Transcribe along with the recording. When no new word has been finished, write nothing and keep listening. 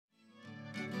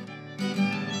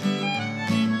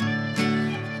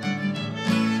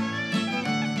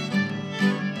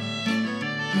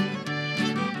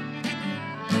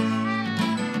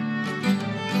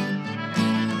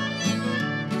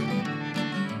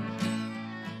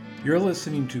You're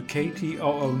listening to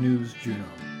KTOO News Juneau.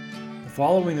 The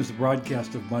following is a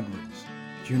broadcast of Mudrooms,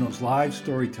 Juneau's live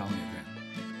storytelling event.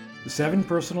 The 7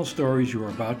 personal stories you are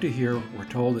about to hear were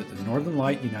told at the Northern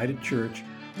Light United Church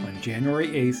on January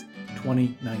 8th,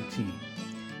 2019.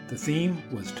 The theme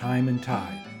was Time and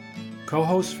Tide.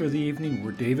 Co-hosts for the evening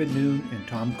were David Noon and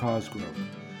Tom Cosgrove.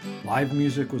 Live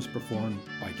music was performed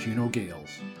by Juneau Gales.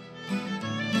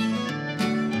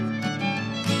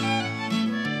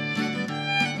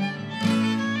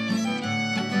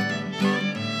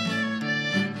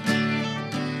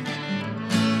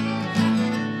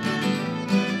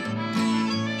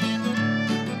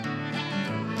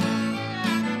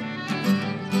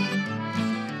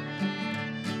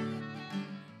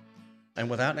 And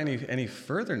without any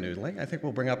further noodling, I think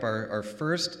we'll bring up our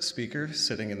first speaker,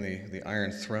 sitting in the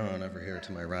Iron Throne over here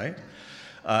to my right,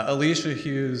 Alicia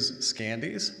Hughes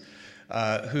Scandies,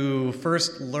 who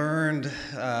first learned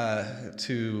it's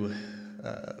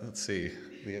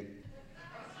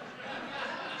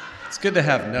good to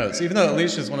have notes, even though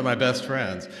Alicia is one of my best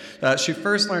friends. She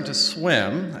first learned to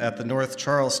swim at the North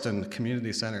Charleston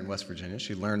Community Center in West Virginia.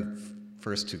 She learned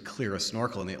first to clear a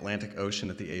snorkel in the Atlantic Ocean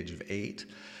at the age of 8.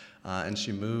 And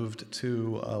she moved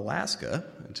to Alaska,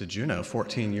 to Juneau,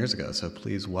 14 years ago. So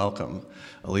please welcome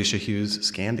Alicia Hughes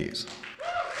Scandies.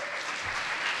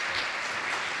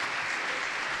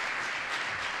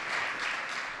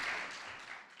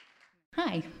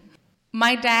 Hi.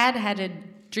 My dad had a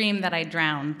dream that I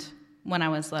drowned when I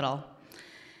was little.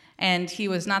 And he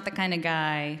was not the kind of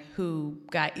guy who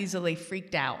got easily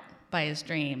freaked out by his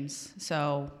dreams.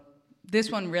 So this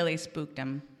one really spooked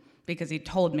him because he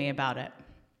told me about it.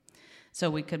 So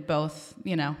we could both,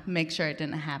 make sure it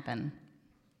didn't happen.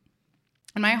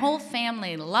 And my whole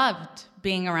family loved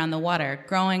being around the water.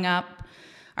 Growing up,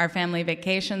 our family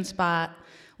vacation spot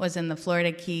was in the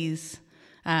Florida Keys.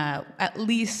 At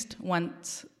least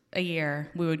once a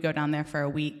year, we would go down there for a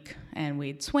week, and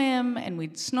we'd swim, and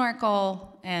we'd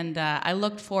snorkel, and I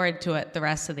looked forward to it the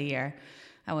rest of the year.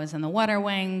 I was in the water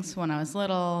wings when I was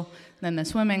little, then the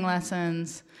swimming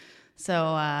lessons. So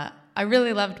I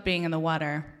really loved being in the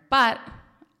water. But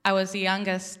I was the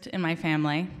youngest in my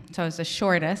family, so I was the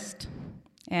shortest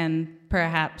and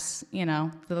perhaps,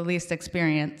 the least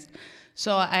experienced.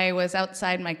 So I was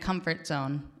outside my comfort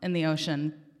zone in the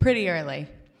ocean pretty early.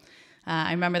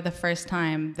 I remember the first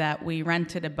time that we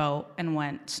rented a boat and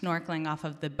went snorkeling off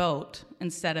of the boat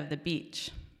instead of the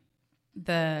beach.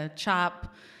 The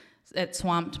chop, it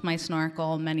swamped my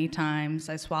snorkel many times.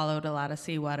 I swallowed a lot of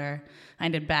seawater. I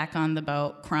ended back on the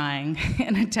boat crying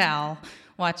in a towel,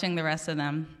 watching the rest of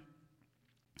them.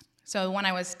 So when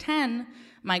I was 10,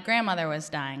 my grandmother was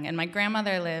dying, and my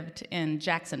grandmother lived in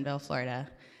Jacksonville, Florida.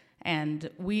 And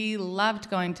we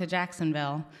loved going to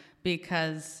Jacksonville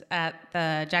because at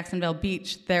the Jacksonville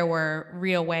beach, there were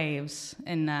real waves.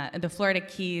 In the Florida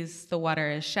Keys, the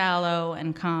water is shallow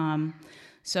and calm.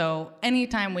 So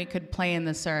anytime we could play in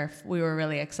the surf, we were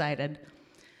really excited.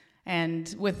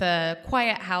 And with a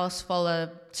quiet house full of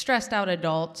stressed out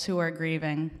adults who were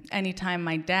grieving, anytime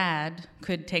my dad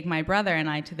could take my brother and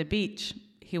I to the beach,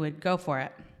 he would go for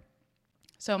it.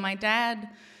 So my dad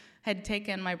had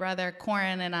taken my brother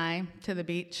Corin and I to the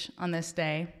beach on this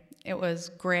day. It was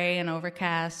gray and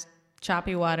overcast,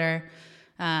 choppy water.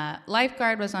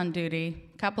 Lifeguard was on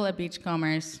duty, a couple of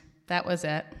beachcombers. That was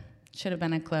it. Should have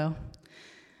been a clue.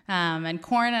 And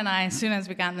Corin and I, as soon as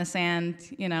we got in the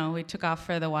sand, we took off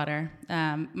for the water.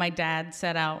 My dad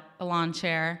set out a lawn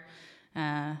chair,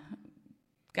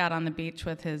 got on the beach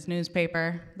with his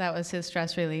newspaper. That was his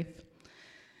stress relief.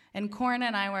 And Corin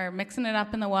and I were mixing it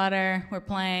up in the water. We're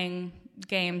playing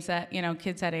games that,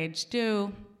 kids that age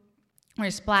do.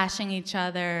 We're splashing each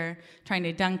other, trying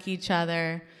to dunk each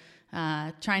other,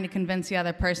 trying to convince the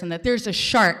other person that there's a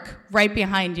shark right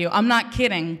behind you. I'm not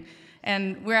kidding.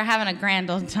 And we were having a grand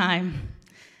old time.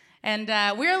 And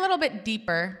we were a little bit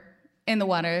deeper in the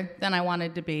water than I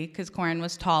wanted to be because Corin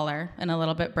was taller and a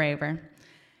little bit braver.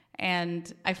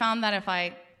 And I found that if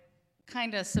I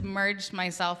kind of submerged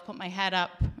myself, put my head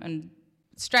up, and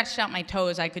stretched out my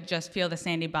toes, I could just feel the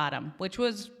sandy bottom, which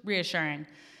was reassuring.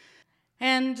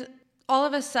 And all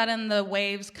of a sudden, the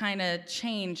waves kind of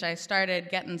changed. I started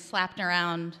getting slapped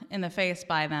around in the face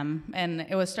by them, and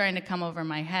it was starting to come over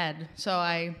my head. So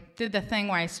I did the thing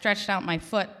where I stretched out my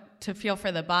foot to feel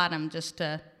for the bottom, just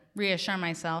to reassure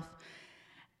myself,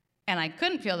 and I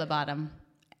couldn't feel the bottom.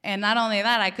 And not only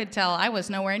that, I could tell I was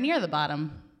nowhere near the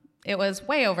bottom. It was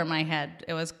way over my head.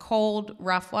 It was cold,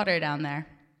 rough water down there.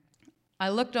 I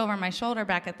looked over my shoulder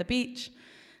back at the beach,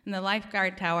 and the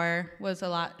lifeguard tower was a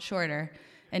lot shorter,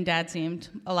 and Dad seemed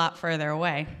a lot further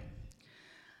away.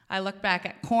 I look back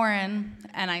at Corin,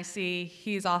 and I see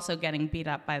he's also getting beat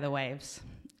up by the waves.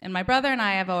 And my brother and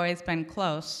I have always been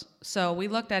close, so we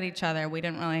looked at each other. We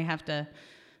didn't really have to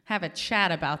have a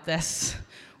chat about this.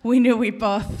 We knew we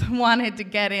both wanted to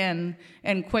get in,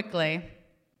 and quickly.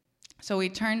 So we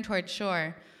turned toward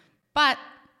shore. But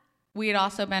we had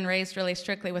also been raised really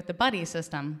strictly with the buddy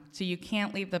system, so you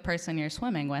can't leave the person you're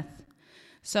swimming with.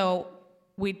 So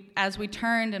as we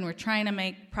turned and we're trying to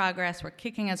make progress, we're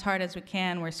kicking as hard as we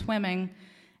can, we're swimming.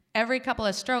 Every couple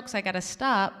of strokes, I got to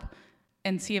stop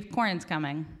and see if Corin's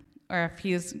coming or if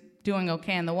he's doing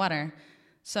okay in the water.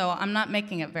 So I'm not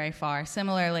making it very far.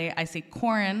 Similarly, I see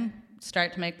Corin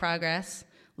start to make progress,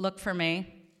 look for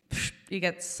me, he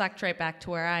gets sucked right back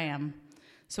to where I am.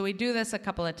 So we do this a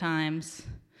couple of times,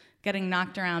 getting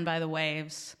knocked around by the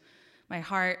waves. My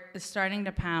heart is starting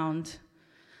to pound.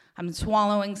 I'm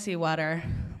swallowing seawater.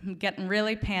 I'm getting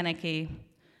really panicky.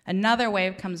 Another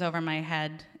wave comes over my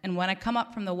head, and when I come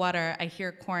up from the water, I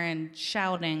hear Corin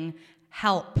shouting,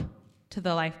 "Help," to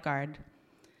the lifeguard.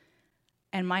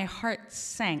 And my heart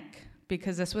sank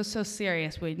because this was so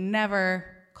serious. We'd never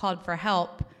called for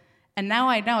help. And now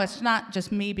I know it's not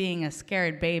just me being a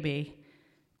scared baby.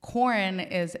 Corin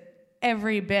is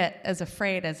every bit as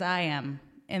afraid as I am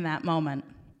in that moment.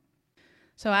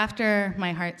 So after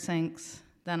my heart sinks,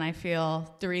 then I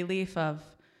feel the relief of,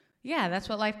 yeah, that's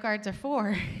what lifeguards are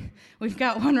for. We've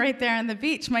got one right there on the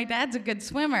beach. My dad's a good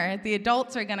swimmer. The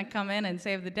adults are going to come in and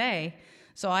save the day.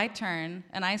 So I turn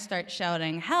and I start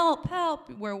shouting, "Help, help."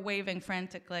 We're waving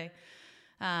frantically.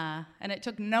 And it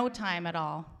took no time at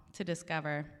all to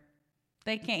discover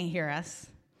they can't hear us.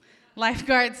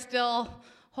 Lifeguard's still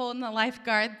holding the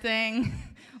lifeguard thing,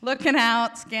 looking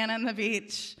out, scanning the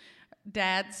beach.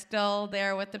 Dad's still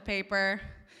there with the paper,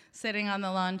 sitting on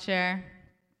the lawn chair.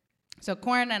 So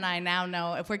Corin and I now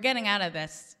know if we're getting out of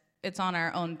this, it's on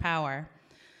our own power.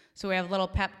 So we have a little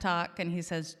pep talk, and he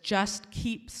says, "Just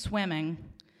keep swimming."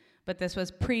 But this was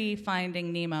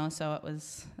pre-Finding Nemo, so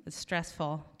it's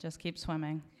stressful. Just keep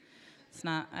swimming. It's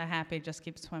not a happy, just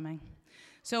keep swimming.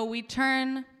 So we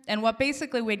turn, and what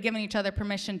basically we'd given each other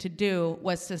permission to do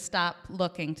was to stop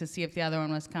looking to see if the other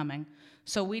one was coming.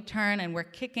 So we turn, and we're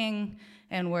kicking,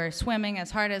 and we're swimming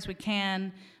as hard as we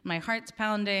can. My heart's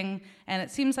pounding, and it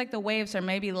seems like the waves are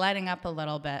maybe letting up a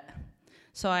little bit.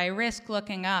 So I risk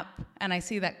looking up, and I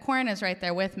see that Corin is right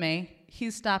there with me.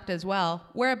 He's stopped as well.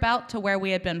 We're about to where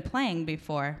we had been playing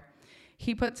before.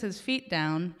 He puts his feet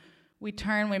down. We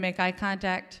turn, we make eye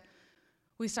contact.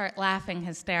 We start laughing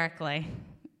hysterically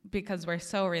because we're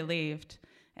so relieved.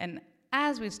 And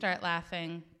as we start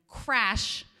laughing,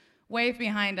 crash, wave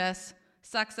behind us,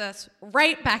 sucks us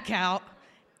right back out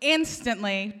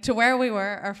instantly to where we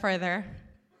were or further.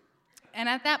 And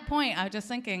at that point, I was just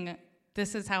thinking,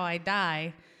 this is how I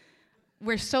die.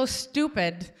 We're so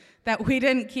stupid that we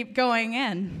didn't keep going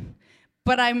in.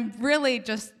 But I'm really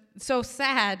just so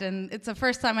sad, and it's the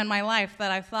first time in my life that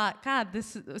I've thought, God,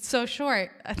 this is so short.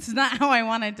 It's not how I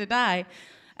wanted to die.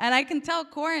 And I can tell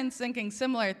Corin's thinking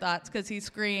similar thoughts because he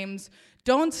screams,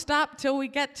 "Don't stop till we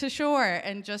get to shore,"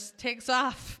 and just takes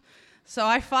off. So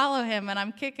I follow him, and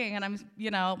I'm kicking, and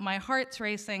my heart's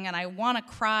racing, and I want to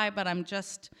cry, but I'm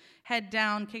just head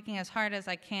down, kicking as hard as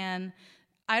I can.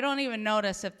 I don't even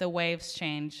notice if the waves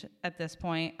change at this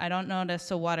point. I don't notice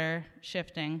the water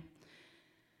shifting.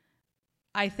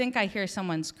 I think I hear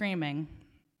someone screaming,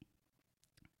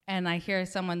 and I hear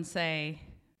someone say,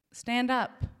 stand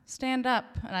up,"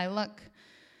 and I look,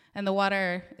 and the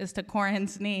water is to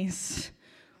Corin's knees.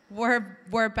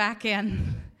 We're back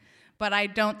in, but I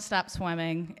don't stop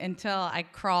swimming until I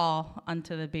crawl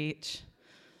onto the beach.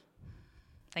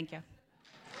 Thank you.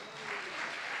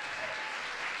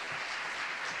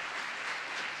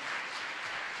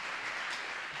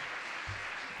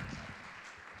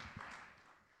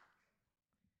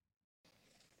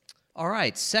 All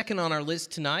right, second on our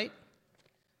list tonight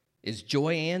is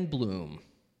Joyanne Bloom.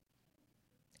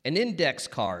 An index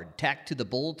card tacked to the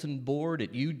bulletin board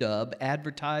at UW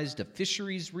advertised a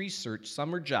fisheries research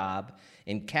summer job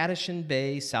in Catochin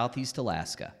Bay, southeast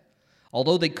Alaska.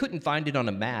 Although they couldn't find it on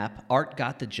a map, Art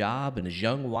got the job, and his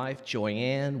young wife,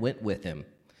 Joyanne, went with him.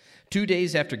 2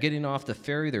 days after getting off the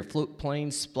ferry, their float plane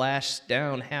splashed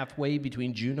down halfway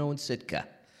between Juneau and Sitka.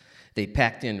 They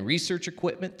packed in research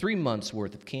equipment, 3 months'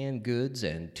 worth of canned goods,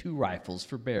 and 2 rifles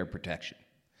for bear protection.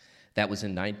 That was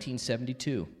in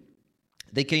 1972.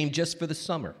 They came just for the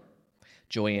summer.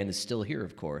 Joyanne is still here,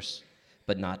 of course,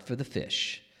 but not for the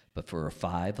fish, but for her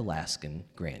 5 Alaskan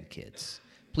grandkids.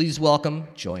 Please welcome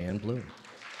Joyanne Bloom.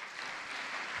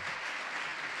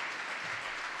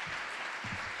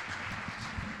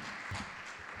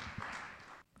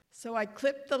 So I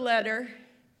clipped the letter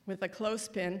with a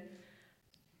clothespin,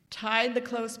 tied the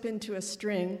clothespin to a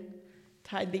string,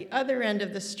 tied the other end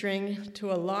of the string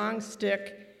to a long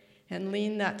stick, and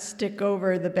leaned that stick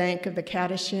over the bank of the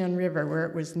Cattashan River where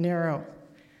it was narrow.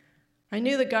 I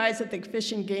knew the guys at the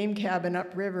Fish and Game cabin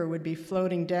upriver would be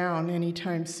floating down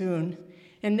anytime soon,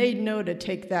 and they'd know to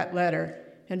take that letter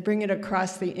and bring it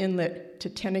across the inlet to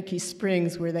Teneke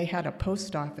Springs where they had a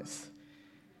post office.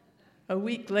 A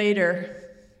week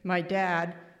later, my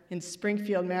dad, in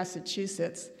Springfield,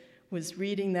 Massachusetts, was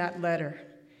reading that letter.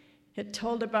 It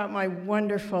told about my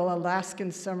wonderful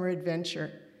Alaskan summer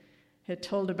adventure. It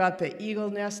told about the eagle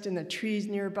nest in the trees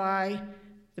nearby,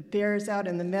 the bears out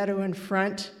in the meadow in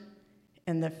front,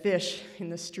 and the fish in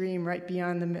the stream right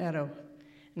beyond the meadow.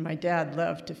 And my dad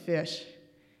loved to fish.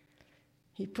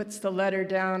 He puts the letter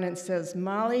down and says,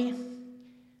 "Molly,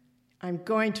 I'm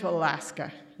going to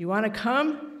Alaska. You want to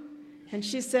come?" And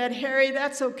she said, "Harry,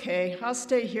 that's okay. I'll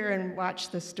stay here and watch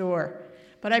the store.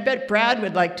 But I bet Brad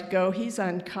would like to go. He's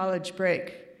on college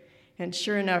break." And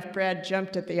sure enough, Brad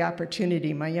jumped at the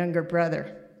opportunity, my younger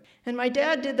brother. And my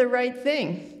dad did the right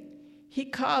thing. He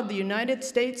called the United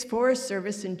States Forest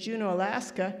Service in Juneau,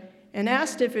 Alaska, and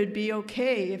asked if it would be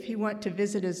okay if he went to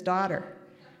visit his daughter.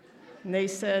 And they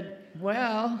said,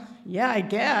 "Well, yeah, I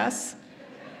guess."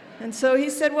 And so he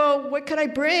said, "Well, what could I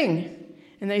bring?"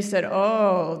 And they said,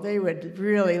 "Oh, they would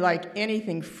really like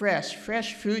anything fresh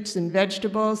fruits and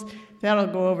vegetables. That'll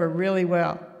go over really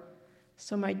well."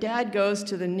 So my dad goes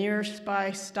to the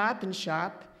nearby Stop and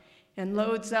Shop and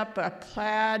loads up a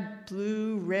plaid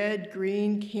blue, red,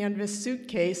 green canvas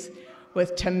suitcase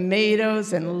with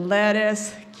tomatoes and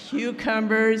lettuce,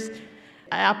 cucumbers,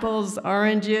 apples,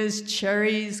 oranges,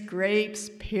 cherries, grapes,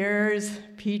 pears,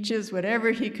 peaches,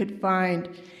 whatever he could find.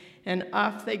 And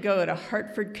off they go to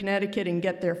Hartford, Connecticut and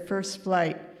get their first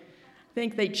flight. I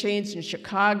think they changed in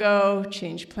Chicago,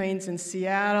 changed planes in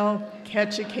Seattle,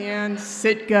 Ketchikan,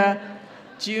 Sitka,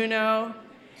 Juneau.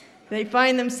 They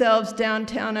find themselves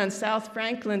downtown on South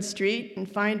Franklin Street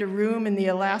and find a room in the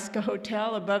Alaska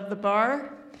Hotel above the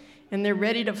bar, and they're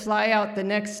ready to fly out the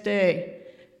next day.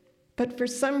 But for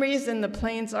some reason, the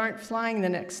planes aren't flying the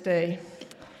next day.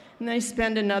 And they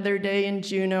spend another day in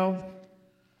Juneau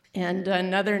and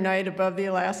another night above the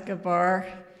Alaska bar.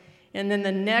 And then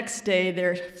the next day,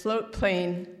 their float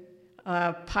plane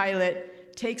pilot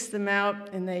takes them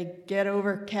out, and they get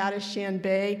over Cattashan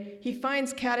Bay. He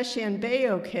finds Cattashan Bay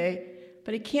okay,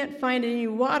 but he can't find any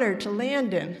water to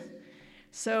land in.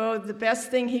 So the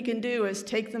best thing he can do is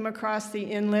take them across the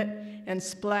inlet and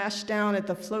splash down at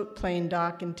the float plane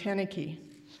dock in Teneke.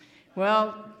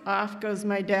 Well, off goes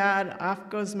my dad, off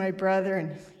goes my brother,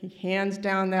 and he hands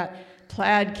down that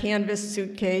plaid canvas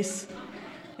suitcase,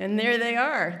 and there they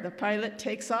are. The pilot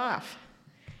takes off.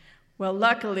 Well,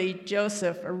 luckily,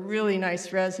 Joseph, a really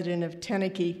nice resident of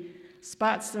Teneke,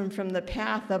 spots them from the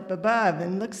path up above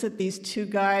and looks at these two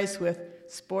guys with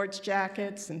sports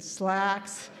jackets and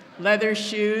slacks, leather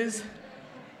shoes.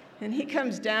 And he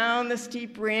comes down the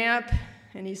steep ramp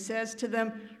and he says to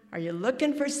them, "Are you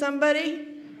looking for somebody?"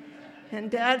 And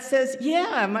Dad says,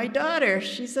 "Yeah, my daughter.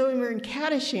 She's over in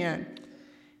Cattashan."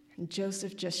 And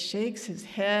Joseph just shakes his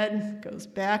head, goes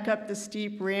back up the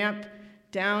steep ramp,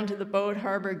 down to the boat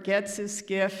harbor, gets his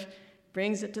skiff,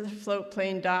 brings it to the float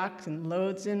plane dock, and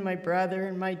loads in my brother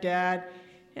and my dad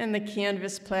and the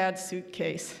canvas plaid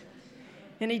suitcase.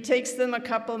 And he takes them a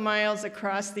couple miles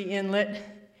across the inlet,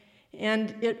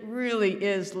 and it really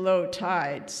is low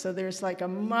tide, so there's like a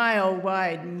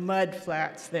mile-wide mud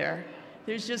flats there.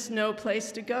 There's just no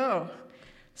place to go.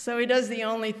 So he does the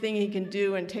only thing he can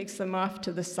do and takes them off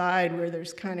to the side where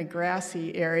there's kind of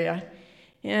grassy area.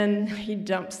 And he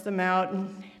dumps them out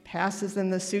and passes them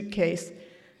the suitcase.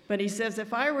 But he says,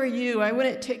 "If I were you, I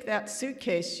wouldn't take that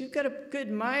suitcase. You've got a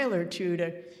good mile or two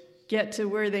to get to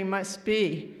where they must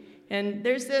be. And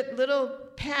there's that little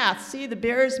path. See, the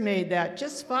bears made that.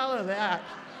 Just follow that.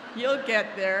 You'll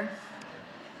get there."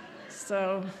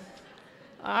 So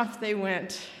off they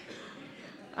went.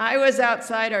 I was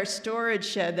outside our storage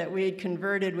shed that we had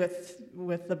converted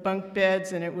with the bunk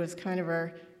beds, and it was kind of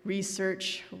our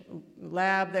research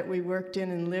lab that we worked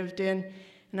in and lived in.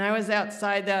 And I was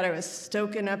outside that. I was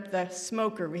stoking up the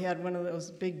smoker. We had one of those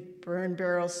big burn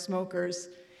barrel smokers.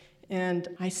 And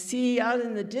I see out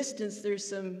in the distance there's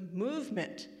some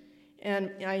movement.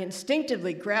 And I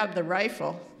instinctively grab the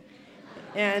rifle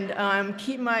and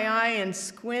keep my eye and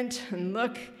squint and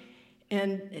look.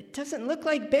 And it doesn't look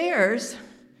like bears.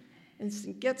 And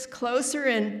it gets closer,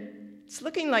 and it's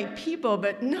looking like people,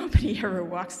 but nobody ever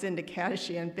walks into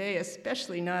Cattashan Bay,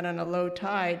 especially not on a low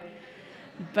tide.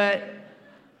 But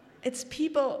it's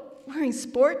people wearing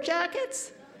sport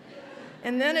jackets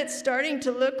And then it's starting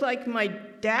to look like my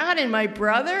dad and my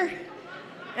brother.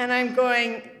 And I'm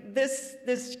going, this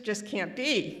just can't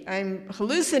be. I'm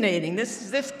hallucinating. This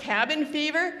is this cabin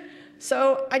fever.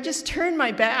 So I just turned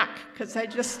my back because I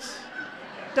just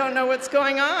don't know what's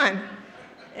going on.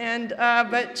 And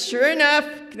but sure enough,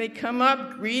 they come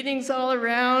up, greetings all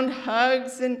around,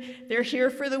 hugs, and they're here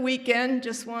for the weekend,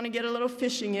 just want to get a little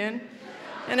fishing in.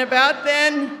 And about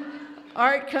then,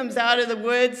 Art comes out of the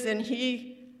woods, and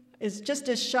he is just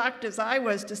as shocked as I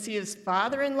was to see his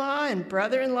father-in-law and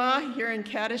brother-in-law here in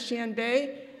Catashan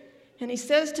Bay. And he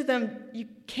says to them, "You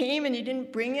came and you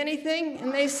didn't bring anything?"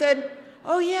 And they said,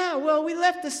 "Oh yeah, well, we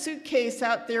left the suitcase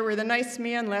out there where the nice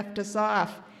man left us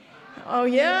off." "Oh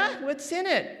yeah? What's in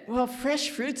it?" "Well, fresh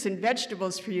fruits and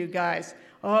vegetables for you guys."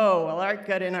 Oh, well, Art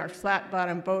got in our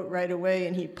flat-bottom boat right away,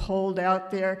 and he pulled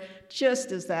out there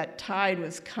just as that tide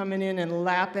was coming in and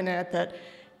lapping at that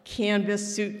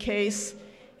canvas suitcase.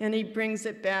 And he brings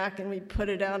it back, and we put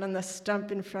it out on the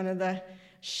stump in front of the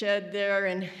shed there,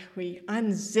 and we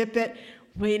unzip it,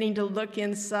 waiting to look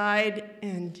inside,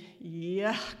 and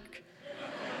yuck.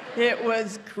 It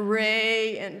was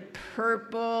gray and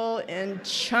purple and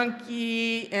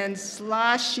chunky and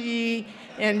sloshy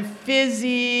and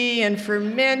fizzy and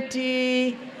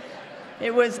fermenty.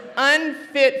 It was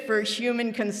unfit for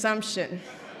human consumption.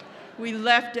 We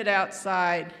left it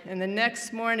outside, and the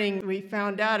next morning we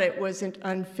found out it wasn't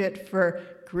unfit for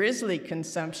grizzly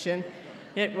consumption.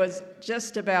 It was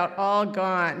just about all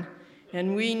gone.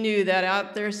 And we knew that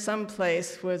out there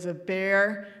someplace was a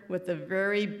bear with a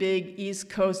very big East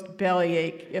Coast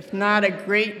bellyache, if not a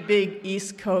great big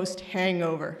East Coast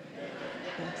hangover.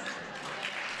 Yes.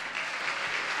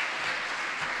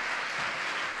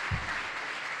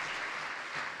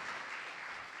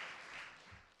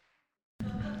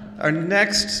 Our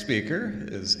next speaker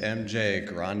is MJ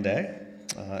Grande.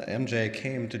 MJ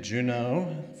came to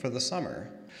Juneau for the summer,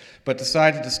 but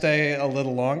decided to stay a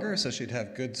little longer so she'd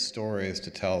have good stories to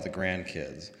tell the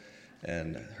grandkids.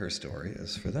 And her story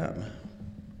is for them.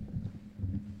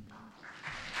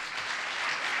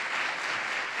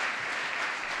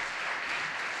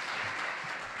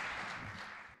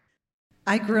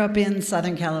 I grew up in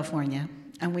Southern California,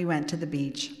 and we went to the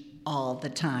beach all the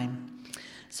time.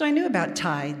 So I knew about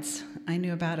tides. I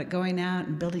knew about it going out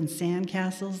and building sand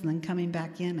castles and then coming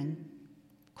back in and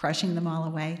crushing them all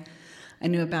away. I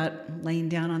knew about laying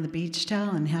down on the beach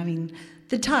towel and having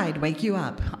the tide wake you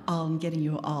up, all and getting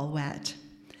you all wet.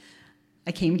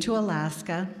 I came to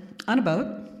Alaska on a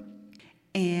boat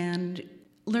and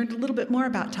learned a little bit more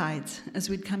about tides as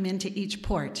we'd come into each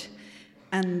port.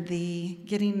 And the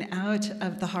getting out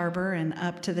of the harbor and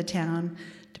up to the town,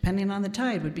 depending on the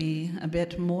tide, would be a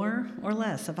bit more or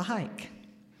less of a hike.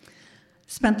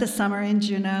 Spent the summer in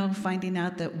Juneau finding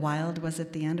out that Wild was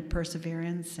at the end of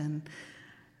Perseverance and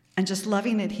just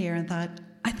loving it here, and thought,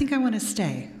 I think I want to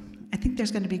stay. I think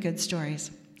there's going to be good stories.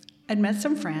 I'd met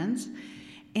some friends,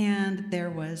 and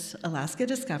there was Alaska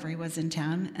Discovery was in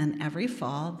town, and every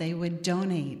fall they would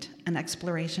donate an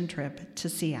exploration trip to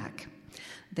SEAC.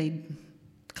 They'd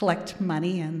collect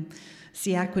money, and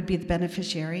SEAC would be the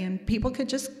beneficiary, and people could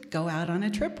just go out on a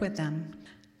trip with them.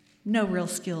 No real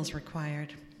skills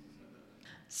required.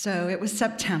 So it was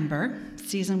September.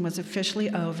 Season was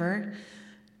officially over.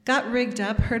 Got rigged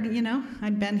up, heard,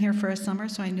 I'd been here for a summer,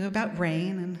 so I knew about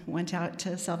rain, and went out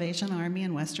to Salvation Army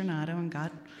in Western Otto and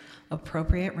got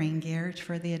appropriate rain gear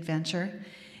for the adventure,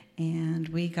 and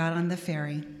we got on the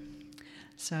ferry.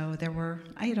 So there were,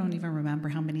 I don't even remember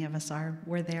how many of us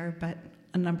were there, but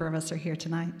a number of us are here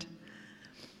tonight.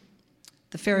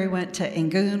 The ferry went to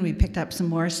Angoon. We picked up some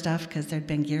more stuff because there'd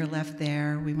been gear left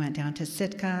there. We went down to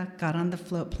Sitka, got on the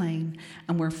float plane,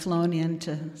 and were flown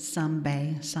into some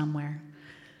bay somewhere.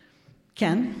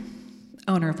 Ken,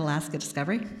 owner of Alaska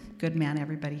Discovery, good man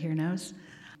everybody here knows,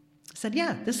 said,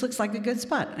 yeah, this looks like a good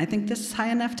spot. I think this is high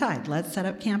enough tide. Let's set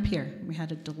up camp here. We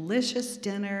had a delicious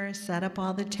dinner, set up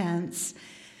all the tents,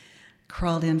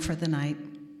 crawled in for the night.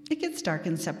 It gets dark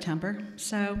in September,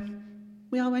 so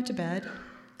we all went to bed.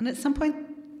 And at some point,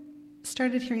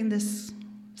 started hearing this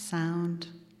sound.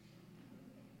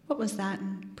 What was that?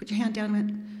 And put your hand down and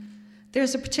went,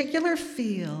 there's a particular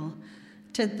feel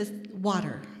to the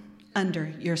water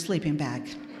under your sleeping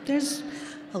bag. There's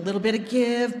a little bit of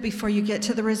give before you get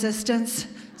to the resistance.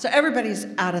 So everybody's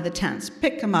out of the tents.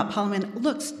 Pick them up, haul them in.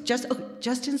 Look,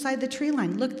 just inside the tree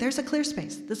line. Look, there's a clear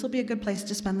space. This will be a good place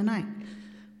to spend the night.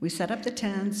 We set up the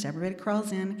tents. Everybody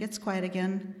crawls in. It gets quiet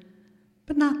again.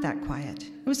 But not that quiet.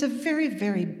 It was a very,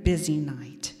 very busy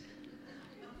night.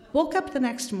 Woke up the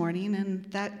next morning, and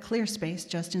that clear space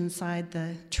just inside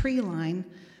the tree line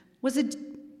was a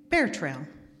bear trail.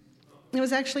 It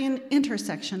was actually an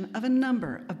intersection of a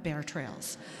number of bear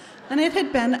trails. And it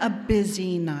had been a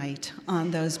busy night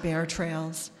on those bear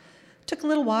trails. Took a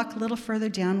little walk a little further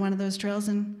down one of those trails,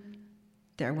 and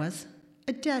there was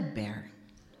a dead bear.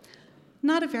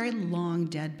 Not a very long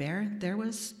dead bear. There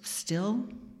was still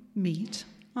meat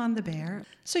on the bear.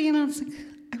 So, it's like,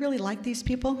 I really like these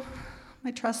people.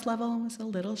 My trust level was a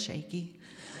little shaky.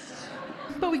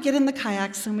 But we get in the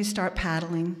kayaks and we start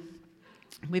paddling.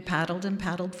 We paddled and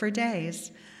paddled for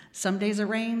days. Some days it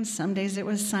rained, some days it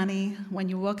was sunny. When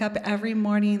you woke up every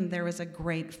morning, there was a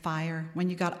great fire. When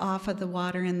you got off of the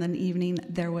water in the evening,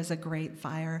 there was a great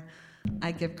fire.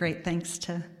 I give great thanks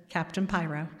to Captain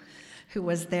Pyro, who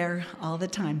was there all the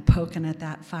time poking at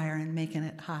that fire and making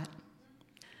it hot.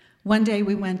 One day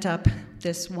we went up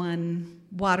this one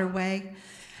waterway,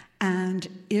 and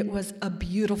it was a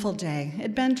beautiful day. It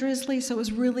had been drizzly, so it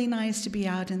was really nice to be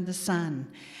out in the sun.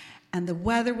 And the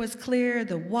weather was clear,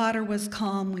 the water was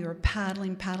calm, we were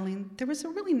paddling. There was a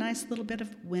really nice little bit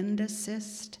of wind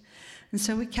assist. And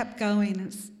so we kept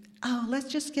going. Let's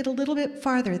just get a little bit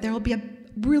farther. There will be a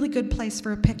really good place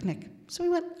for a picnic. So we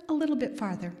went a little bit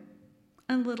farther,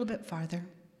 and a little bit farther,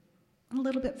 and a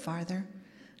little bit farther,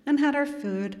 and had our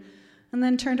food, and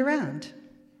then turned around.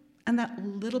 And that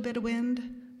little bit of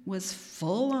wind was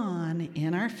full on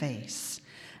in our face.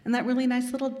 And that really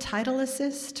nice little tidal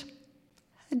assist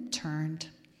had turned.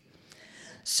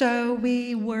 So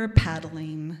we were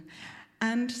paddling,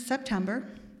 and September,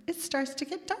 it starts to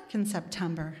get dark in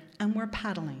September, and we're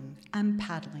paddling, and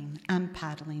paddling, and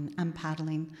paddling, and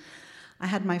paddling. I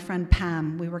had my friend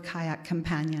Pam, we were kayak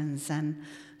companions, and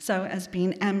so as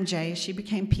being MJ, she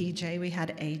became PJ. We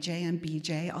had AJ and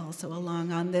BJ also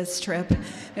along on this trip.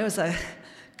 It was a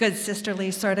good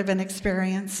sisterly sort of an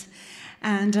experience.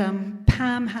 And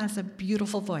Pam has a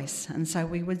beautiful voice, and so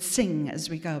we would sing as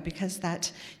we go, because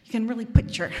that you can really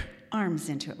put your arms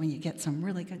into it when you get some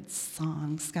really good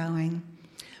songs going.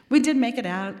 We did make it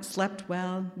out, slept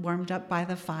well, warmed up by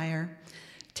the fire.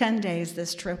 10 days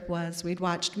this trip was. We'd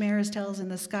watched Mare's Tails in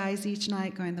the skies each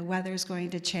night, going, the weather's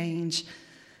going to change.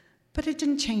 But it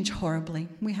didn't change horribly.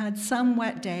 We had some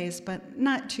wet days, but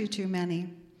not too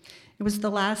many. It was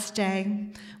the last day.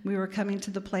 We were coming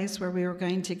to the place where we were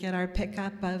going to get our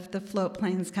pickup of the float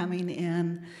planes coming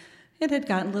in. It had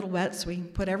gotten a little wet, so we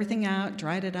put everything out,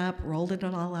 dried it up, rolled it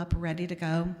all up, ready to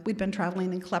go. We'd been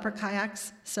traveling in Klepper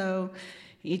kayaks, so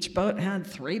each boat had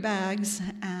 3 bags,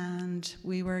 and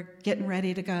we were getting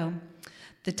ready to go.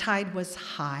 The tide was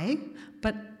high,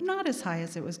 but not as high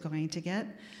as it was going to get.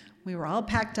 We were all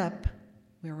packed up.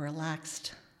 We were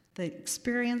relaxed. The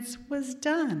experience was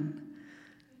done.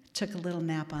 Took a little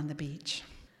nap on the beach.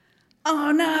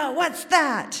 Oh no, what's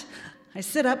that? I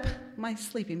sit up, my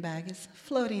sleeping bag is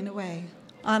floating away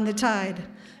on the tide.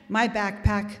 My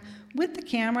backpack with the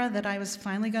camera that I was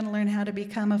finally going to learn how to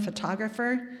become a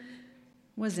photographer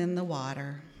was in the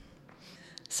water.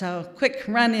 So quick,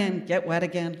 run in, get wet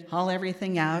again, haul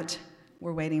everything out.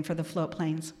 We're waiting for the float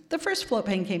planes. The first float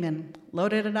plane came in,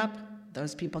 loaded it up,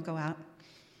 those people go out.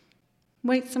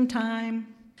 Wait some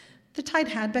time. The tide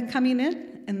had been coming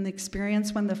in, and the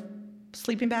experience when the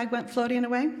sleeping bag went floating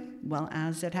away, well,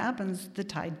 as it happens, the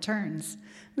tide turns.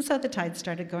 And so the tide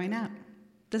started going out.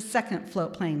 The second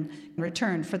float plane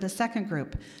returned for the second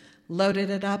group, loaded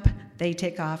it up, they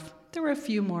take off. There were a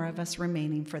few more of us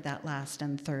remaining for that last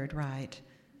and third ride.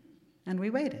 And we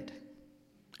waited.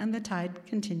 And the tide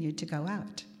continued to go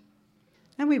out.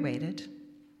 And we waited.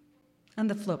 And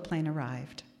the float plane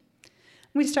arrived.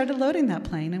 We started loading that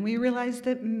plane, and we realized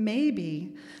that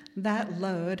maybe that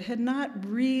load had not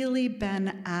really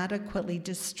been adequately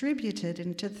distributed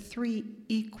into 3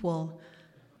 equal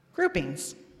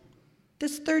groupings.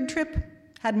 This third trip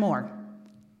had more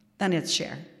than its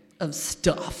share of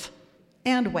stuff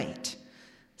and weight.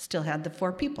 Still had the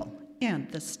 4 people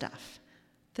and the stuff.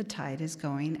 The tide is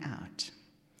going out.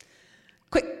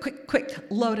 Quick,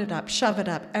 load it up, shove it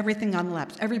up, everything on the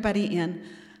laps, everybody in.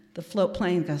 The float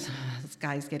plane goes, this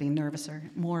guy's getting nervouser,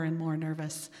 more and more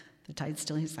nervous. The tide's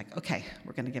still, he's like, okay,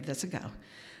 we're going to give this a go.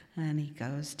 And he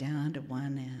goes down to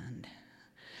one end.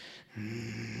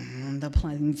 The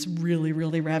plane's really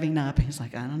revving up. He's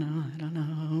like, I don't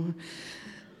know.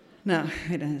 No,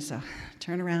 he doesn't. So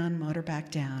turn around, motor back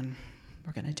down.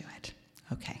 We're going to do it.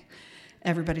 Okay.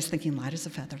 Everybody's thinking, light as a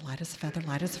feather, light as a feather,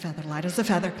 light as a feather, light as a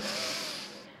feather.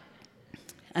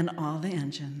 And all the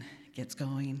engine gets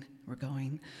going. We're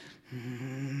going.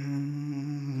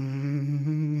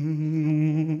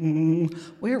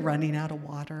 We're running out of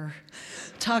water.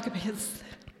 Talk about his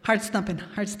heart's thumping.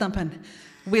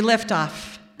 We lift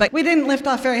off, but we didn't lift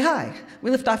off very high.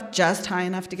 We lift off just high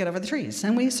enough to get over the trees,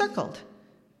 and we circled.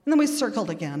 And then we circled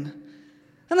again.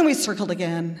 And then we circled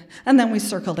again, and then we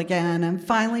circled again, and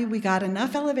finally we got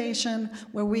enough elevation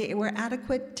where we were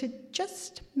adequate to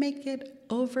just make it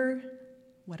over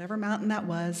whatever mountain that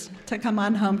was to come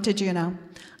on home to Juneau.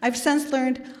 I've since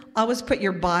learned always put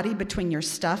your body between your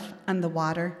stuff and the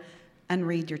water and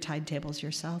read your tide tables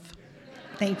yourself.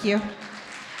 Thank you.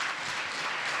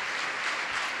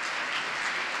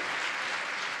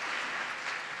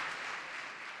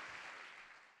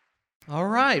 All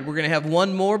right, we're going to have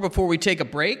one more before we take a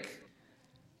break.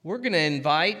 We're going to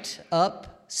invite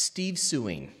up Steve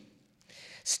Sewing.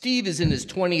 Steve is in his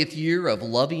 20th year of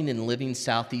loving and living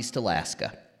Southeast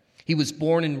Alaska. He was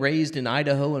born and raised in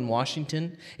Idaho and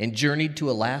Washington and journeyed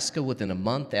to Alaska within a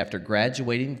month after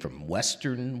graduating from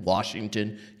Western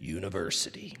Washington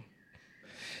University.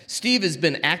 Steve has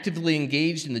been actively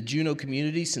engaged in the Juneau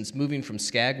community since moving from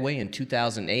Skagway in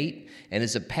 2008 and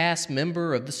is a past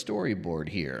member of the Storyboard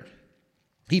here.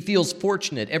 He feels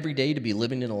fortunate every day to be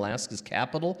living in Alaska's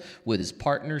capital with his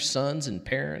partner, sons, and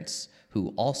parents,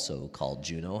 who also call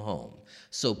Juneau home.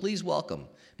 So please welcome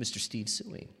Mr. Steve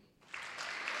Sewing.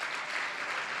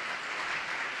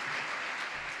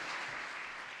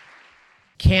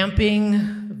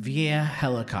 Camping via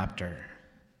helicopter.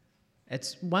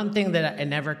 It's one thing that I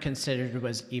never considered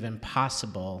was even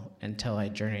possible until I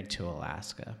journeyed to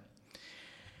Alaska.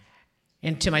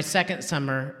 Into my second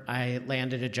summer, I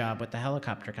landed a job with the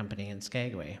helicopter company in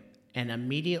Skagway, and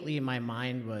immediately my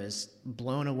mind was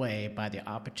blown away by the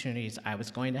opportunities I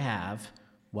was going to have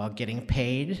while getting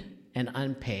paid and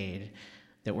unpaid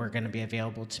that were going to be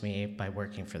available to me by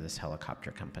working for this helicopter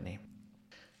company.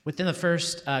 Within the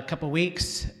first couple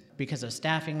weeks, because of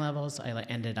staffing levels, I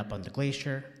ended up on the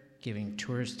glacier, giving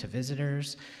tours to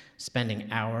visitors,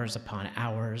 spending hours upon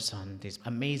hours on these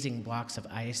amazing blocks of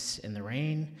ice in the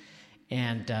rain,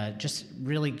 and just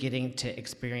really getting to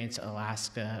experience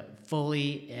Alaska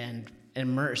fully and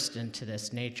immersed into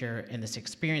this nature and this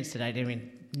experience that I didn't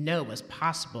even know was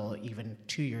possible even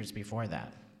 2 years before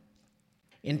that.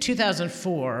 In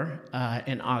 2004,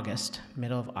 in August,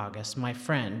 middle of August, my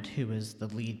friend, who was the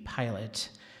lead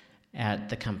pilot at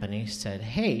the company, said,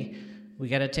 "Hey, we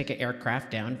got to take an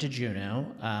aircraft down to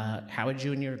Juneau. How would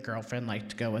you and your girlfriend like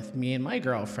to go with me and my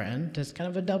girlfriend as kind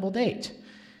of a double date?"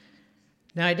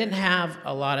 Now, I didn't have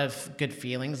a lot of good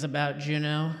feelings about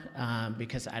Juneau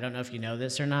because I don't know if you know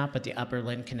this or not, but the Upper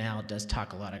Lynn Canal does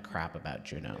talk a lot of crap about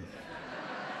Juneau.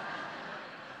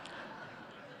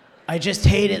 I just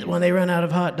hate it when they run out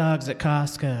of hot dogs at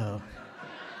Costco.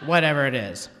 Whatever it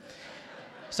is.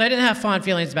 So I didn't have fond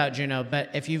feelings about Juneau,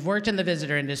 but if you've worked in the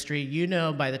visitor industry, you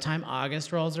know by the time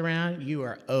August rolls around, you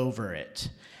are over it.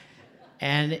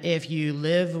 And if you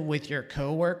live with your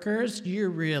coworkers, you're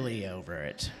really over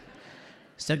it.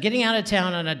 So getting out of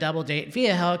town on a double date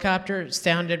via helicopter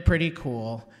sounded pretty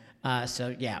cool.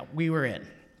 So yeah, we were in.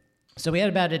 So we had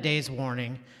about a day's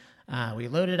warning. We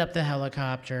loaded up the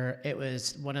helicopter. It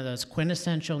was one of those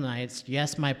quintessential nights.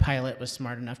 Yes, my pilot was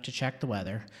smart enough to check the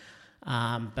weather,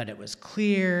 but it was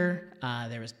clear.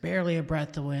 There was barely a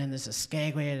breath of wind. This is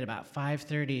Skagway at about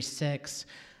 5:36.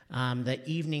 The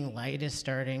evening light is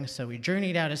starting, so we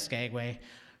journeyed out of Skagway.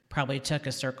 Probably took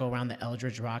a circle around the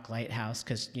Eldridge Rock Lighthouse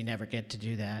because you never get to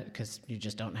do that because you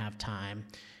just don't have time.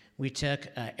 We took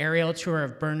an aerial tour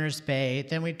of Berners Bay,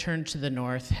 then we turned to the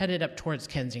north, headed up towards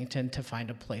Kensington to find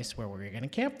a place where we were going to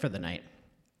camp for the night.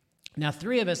 Now,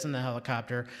 3 of us in the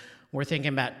helicopter were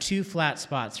thinking about 2 flat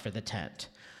spots for the tent.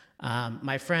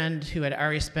 My friend, who had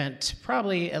already spent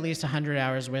probably at least 100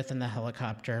 hours with in the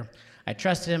helicopter, I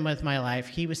trusted him with my life.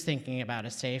 He was thinking about a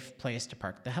safe place to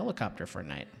park the helicopter for a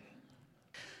night.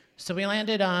 So we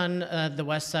landed on the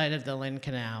west side of the Lynn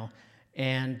Canal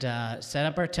and set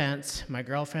up our tents. My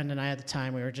girlfriend and I at the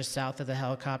time, we were just south of the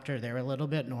helicopter. They were a little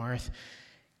bit north.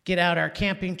 Get out our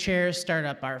camping chairs, start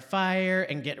up our fire,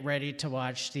 and get ready to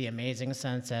watch the amazing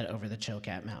sunset over the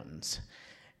Chilkat Mountains.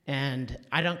 And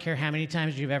I don't care how many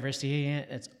times you've ever seen it,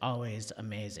 it's always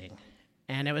amazing.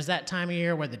 And it was that time of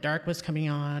year where the dark was coming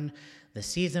on, the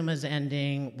season was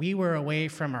ending, we were away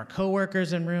from our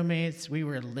coworkers and roommates, we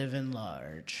were living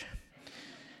large.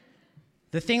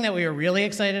 The thing that we were really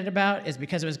excited about is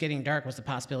because it was getting dark was the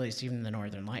possibility of seeing the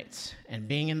northern lights. And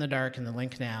being in the dark in the Lynn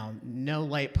Canal, no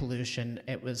light pollution,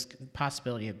 it was the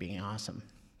possibility of being awesome.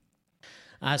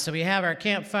 So we have our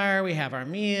campfire, we have our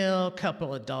meal, a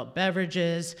couple adult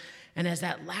beverages, and as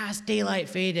that last daylight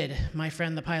faded, my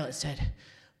friend the pilot said,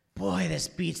 "Boy, this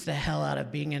beats the hell out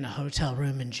of being in a hotel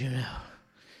room in Juneau."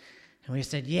 And we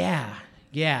said, yeah,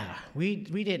 we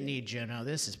didn't need Juneau,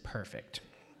 this is perfect.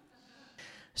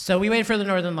 So we waited for the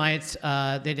northern lights,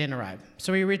 they didn't arrive.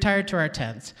 So we retired to our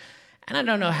tents. And I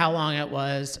don't know how long it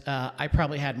was. I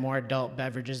probably had more adult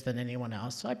beverages than anyone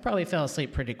else, so I probably fell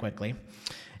asleep pretty quickly.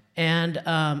 And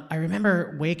I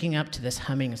remember waking up to this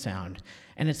humming sound.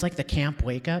 And it's like the camp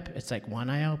wake up. It's like one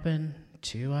eye open,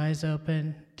 two eyes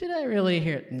open. Did I really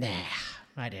hear it? Nah,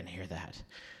 I didn't hear that.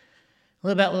 A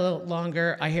little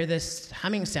longer, I hear this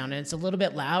humming sound, and it's a little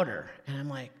bit louder. And I'm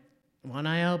like, one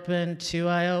eye open, two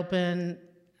eye open.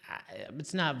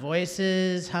 It's not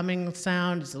voices, humming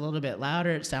sound. It's a little bit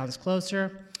louder. It sounds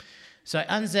closer. So I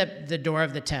unzipped the door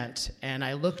of the tent, and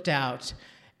I looked out,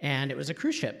 and it was a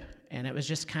cruise ship. And it was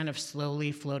just kind of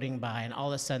slowly floating by, and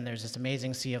all of a sudden there's this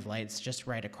amazing sea of lights just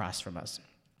right across from us.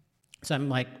 So I'm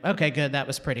like, okay, good, that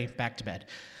was pretty, back to bed.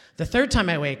 The third time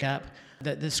I wake up,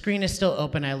 the screen is still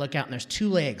open. I look out, and there's two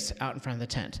legs out in front of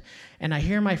the tent. And I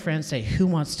hear my friend say, who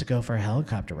wants to go for a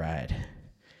helicopter ride?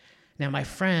 Now, my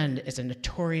friend is a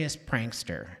notorious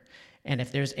prankster. And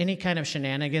if there's any kind of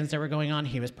shenanigans that were going on,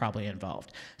 he was probably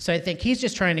involved. So I think he's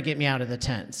just trying to get me out of the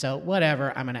tent. So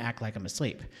whatever, I'm going to act like I'm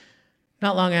asleep.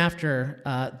 Not long after,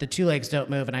 the two legs don't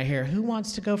move, and I hear, who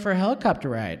wants to go for a helicopter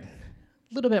ride?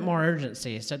 A little bit more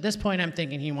urgency. So at this point, I'm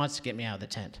thinking he wants to get me out of the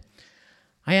tent.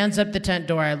 I unzip the tent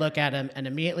door, I look at him, and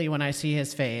immediately when I see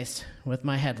his face with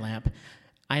my headlamp,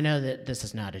 I know that this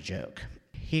is not a joke.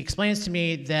 He explains to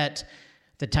me that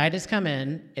the tide has come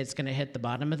in, it's going to hit the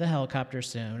bottom of the helicopter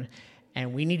soon,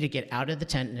 and we need to get out of the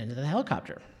tent and into the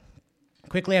helicopter.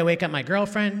 Quickly, I wake up my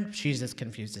girlfriend. She's as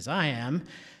confused as I am.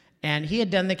 And he had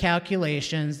done the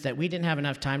calculations that we didn't have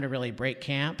enough time to really break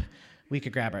camp. We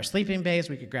could grab our sleeping bags,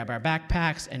 we could grab our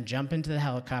backpacks, and jump into the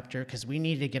helicopter because we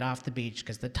needed to get off the beach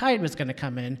because the tide was going to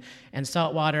come in, and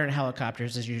salt water and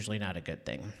helicopters is usually not a good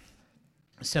thing.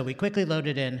 So we quickly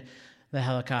loaded in the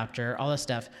helicopter, all this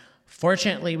stuff.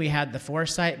 Fortunately, we had the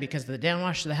foresight because of the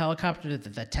downwash of the helicopter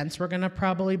that the tents were going to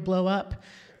probably blow up,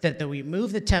 that we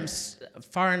moved the tents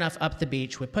far enough up the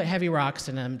beach, we put heavy rocks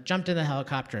in them, jumped in the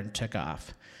helicopter, and took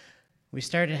off. We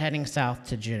started heading south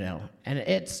to Juneau, and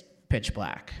it's pitch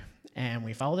black. And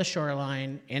we follow the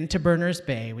shoreline into Berners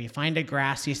Bay. We find a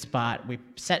grassy spot. We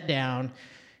sit down.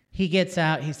 He gets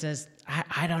out. He says,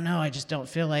 I don't know. I just don't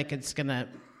feel like it's going to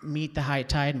meet the high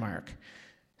tide mark.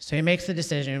 So he makes the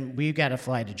decision, we've got to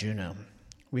fly to Juneau.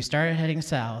 We started heading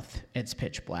south. It's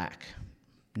pitch black.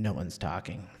 No one's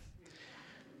talking.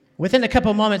 Within a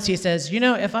couple moments, he says,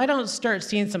 if I don't start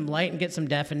seeing some light and get some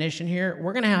definition here,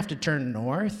 we're going to have to turn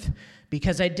north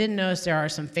because I did notice there are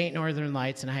some faint northern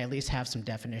lights and I at least have some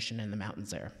definition in the mountains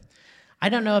there. I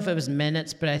don't know if it was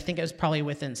minutes, but I think it was probably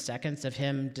within seconds of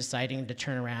him deciding to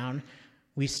turn around.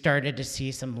 We started to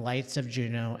see some lights of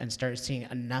Juneau and started seeing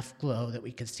enough glow that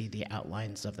we could see the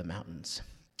outlines of the mountains.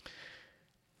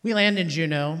 We land in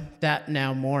Juneau that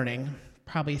now morning,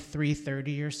 probably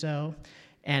 3:30 or so.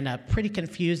 And a pretty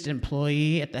confused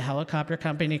employee at the helicopter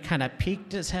company kind of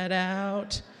peeked his head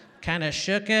out, kind of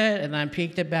shook it, and then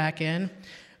peeked it back in.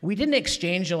 We didn't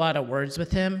exchange a lot of words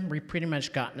with him. We pretty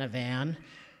much got in a van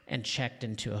and checked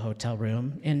into a hotel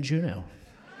room in Juneau.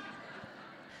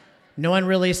 No one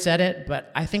really said it,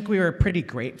 but I think we were pretty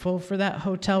grateful for that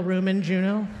hotel room in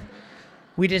Juneau.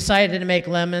 We decided to make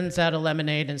lemons out of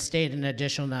lemonade and stayed an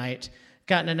additional night,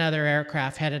 got in another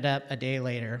aircraft, headed up a day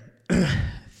later.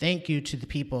 Thank you to the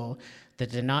people that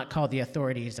did not call the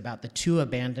authorities about the 2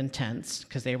 abandoned tents,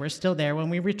 because they were still there when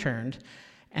we returned.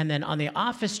 And then on the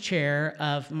office chair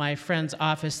of my friend's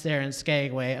office there in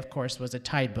Skagway, of course, was a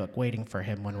tide book waiting for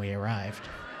him when we arrived.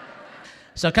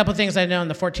 So a couple things I know in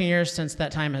the 14 years since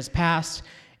that time has passed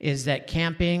is that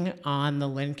camping on the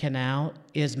Lynn Canal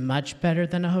is much better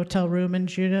than a hotel room in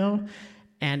Juneau.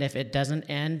 And if it doesn't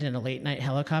end in a late night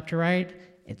helicopter ride,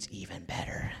 it's even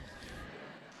better.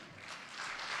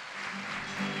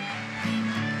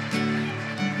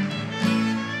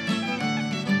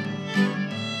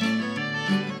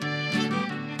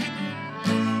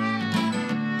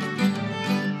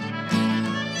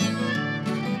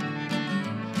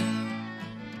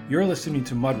 You're listening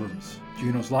to Mudrooms,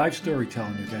 Juneau's live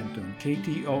storytelling event on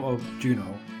KTOO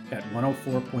Juneau at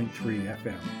 104.3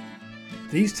 FM.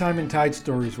 These Time and Tide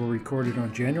stories were recorded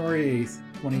on January 8th,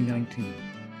 2019.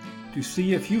 To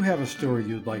see if you have a story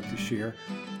you'd like to share,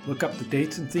 look up the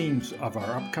dates and themes of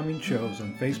our upcoming shows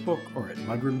on Facebook or at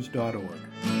mudrooms.org.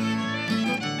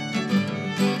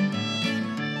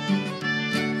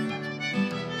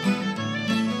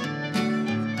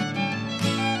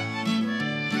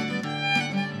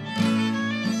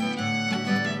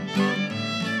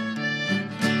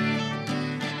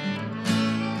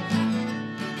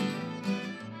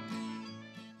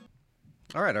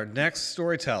 All right, our next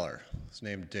storyteller is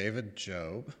named David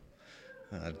Job.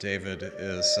 David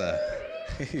is,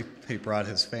 he brought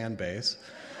his fan base.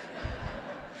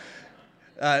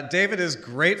 David is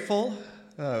grateful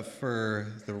for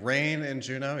the rain in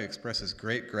Juneau. He expresses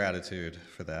great gratitude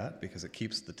for that because it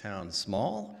keeps the town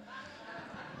small.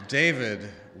 David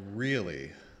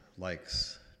really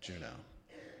likes Juneau.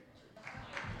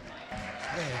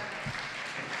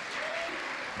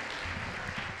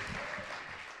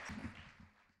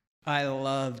 I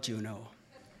love Juneau.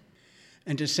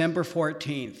 And December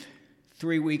 14th,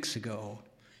 3 weeks ago,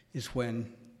 is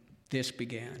when this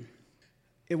began.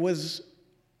 It was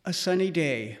a sunny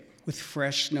day with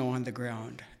fresh snow on the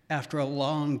ground after a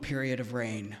long period of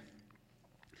rain.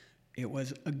 It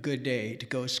was a good day to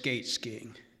go skate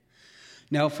skiing.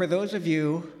 Now, for those of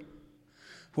you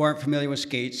who aren't familiar with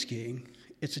skate skiing,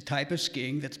 it's a type of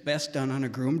skiing that's best done on a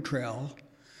groomed trail,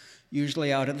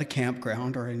 usually out at the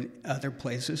campground or in other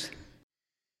places.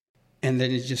 And then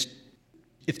it's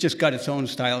just got its own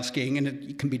style of skiing, and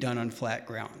it can be done on flat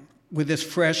ground. With this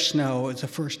fresh snow, it's the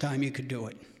first time you could do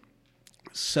it.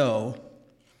 So,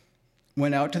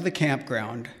 went out to the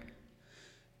campground,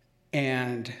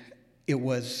 and it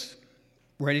was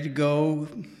ready to go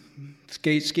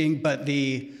skate skiing, but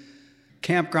the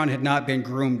campground had not been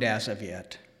groomed as of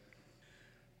yet.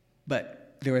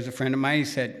 But there was a friend of mine, he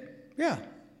said, yeah,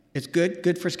 it's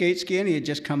good for skate skiing. He had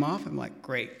just come off. I'm like,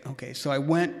 great, okay. So I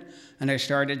went and I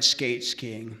started skate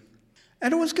skiing.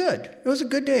 And it was good. It was a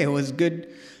good day. It was good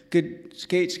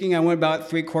skate skiing. I went about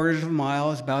 3/4 of a mile. I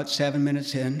was about 7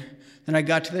 minutes in. Then I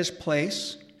got to this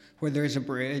place where there's a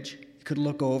bridge. You could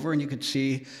look over and you could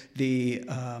see the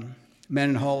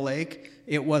Mendenhall Lake.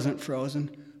 It wasn't frozen,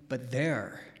 but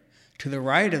there, to the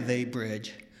right of the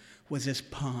bridge, was this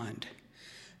pond.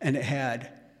 And it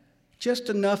had just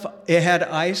enough, it had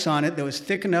ice on it that was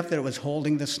thick enough that it was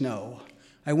holding the snow.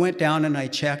 I went down and I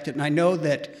checked it, and I know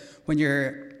that when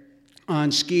you're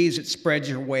on skis, it spreads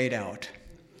your weight out.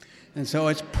 And so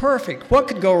it's perfect. What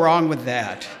could go wrong with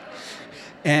that?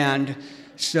 And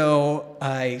so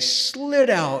I slid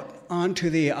out onto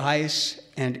the ice,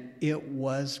 and it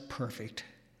was perfect.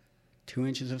 2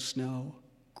 inches of snow,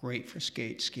 great for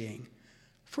skate skiing,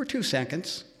 for 2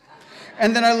 seconds.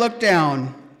 And then I looked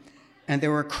down, and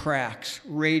there were cracks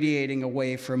radiating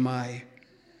away from my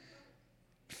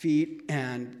feet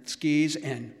and skis,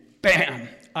 and bam!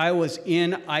 I was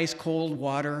in ice-cold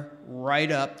water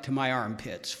right up to my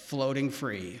armpits, floating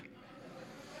free.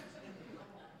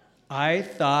 I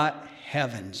thought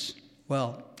heavens.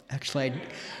 Well, actually,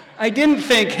 I didn't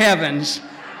think heavens,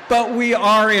 but we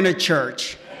are in a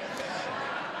church.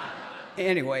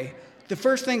 Anyway, the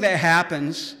first thing that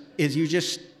happens is you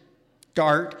just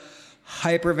start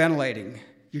hyperventilating.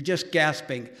 You're just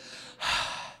gasping.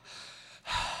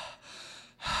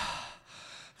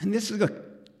 And this is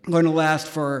going to last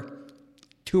for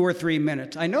 2 or 3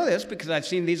 minutes. I know this because I've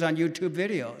seen these on YouTube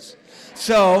videos.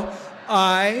 So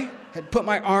I had put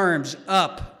my arms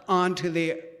up onto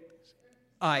the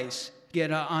ice,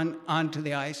 get onto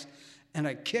the ice, and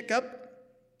I kick up,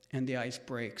 and the ice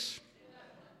breaks.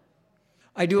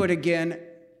 I do it again,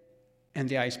 and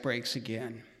the ice breaks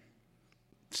again.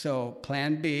 So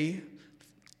plan B,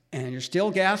 and you're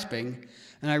still gasping,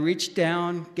 and I reach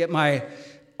down, get my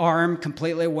arm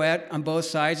completely wet on both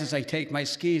sides as I take my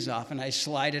skis off, and I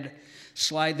slide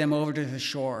them over to the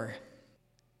shore.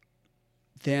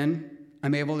 Then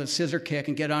I'm able to scissor kick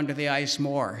and get onto the ice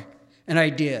more, and I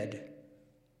did,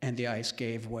 and the ice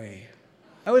gave way.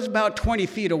 I was about 20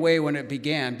 feet away when it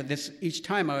began, but each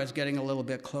time I was getting a little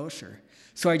bit closer.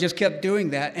 So I just kept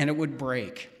doing that, and it would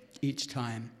break each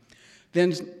time.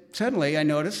 Then suddenly I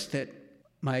noticed that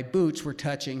my boots were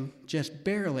touching just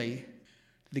barely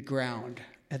the ground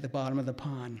at the bottom of the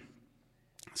pond.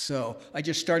 So I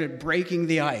just started breaking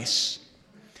the ice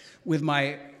with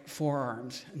my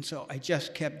forearms. And so I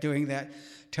just kept doing that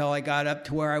till I got up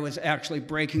to where I was actually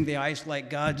breaking the ice like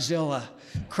Godzilla,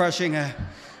 crushing a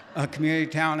community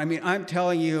town. I mean, I'm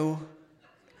telling you,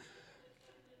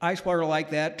 ice water like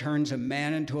that turns a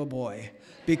man into a boy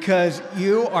because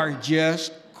you are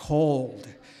just cold.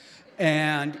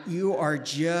 And you are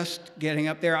just getting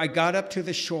up there. I got up to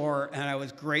the shore, and I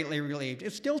was greatly relieved.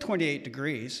 It's still 28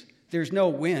 degrees. There's no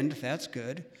wind. That's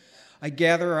good. I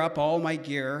gather up all my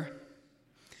gear,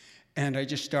 and I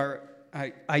just start.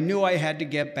 I knew I had to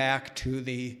get back to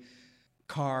the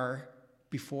car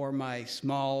before my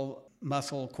small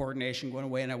muscle coordination went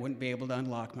away, and I wouldn't be able to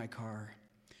unlock my car.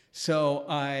 So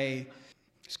I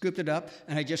scooped it up,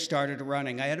 and I just started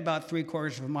running. I had about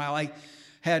 3/4 of a mile. I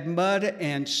had mud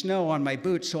and snow on my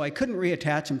boots, so I couldn't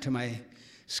reattach them to my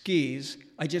skis.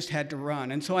 I just had to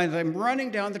run. And so as I'm running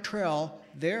down the trail,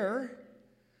 there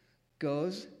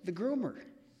goes the groomer.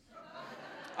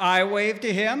 I wave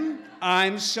to him.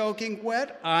 I'm soaking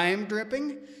wet. I'm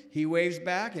dripping. He waves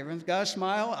back. Everyone's got a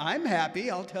smile. I'm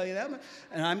happy, I'll tell you that.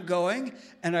 And I'm going,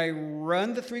 and I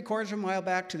run the 3/4 of a mile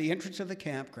back to the entrance of the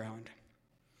campground.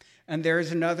 And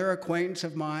there's another acquaintance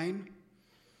of mine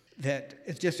that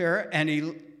is just there, and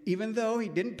even though he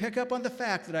didn't pick up on the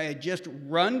fact that I had just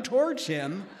run towards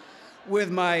him with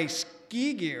my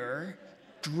ski gear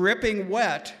dripping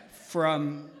wet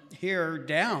from here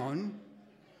down,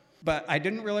 but I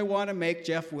didn't really want to make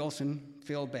Jeff Wilson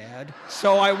feel bad,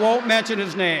 so I won't mention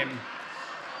his name.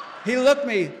 He looked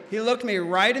me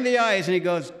right in the eyes and he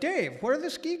goes, "Dave, what are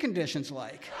the ski conditions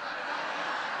like?"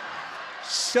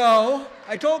 So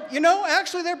I told,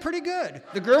 actually they're pretty good.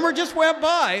 The groomer just went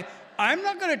by. I'm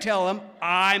not going to tell him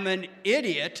I'm an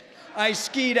idiot. I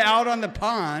skied out on the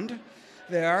pond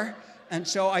there. And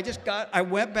so I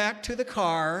went back to the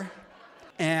car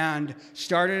and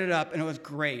started it up, and it was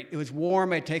great. It was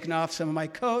warm. I'd taken off some of my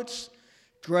coats,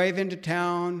 drove into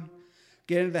town,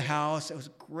 get into the house. It was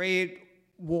great,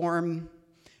 warming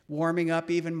up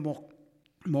even more.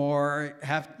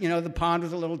 The pond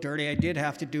was a little dirty. I did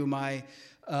have to do my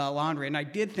laundry, and I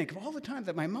did think of all the time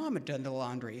that my mom had done the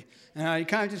laundry, and I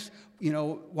kind of just,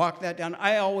 walked that down.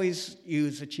 I always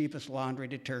use the cheapest laundry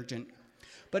detergent,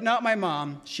 but not my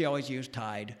mom. She always used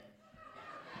Tide.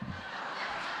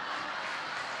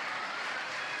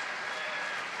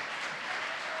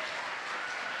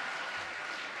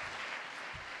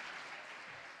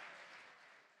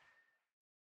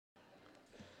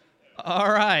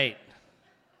 All right.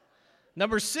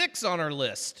 Number 6 on our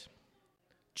list,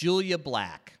 Julia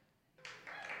Black.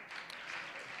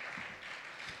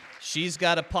 She's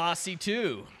got a posse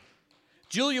too.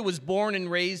 Julia was born and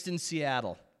raised in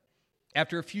Seattle.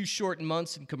 After a few short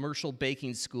months in commercial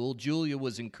baking school, Julia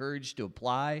was encouraged to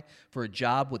apply for a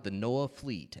job with the NOAA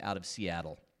fleet out of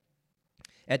Seattle.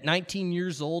 At 19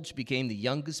 years old, she became the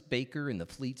youngest baker in the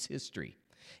fleet's history.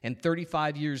 And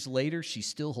 35 years later, she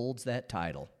still holds that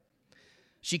title.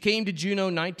 She came to Juneau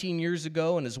 19 years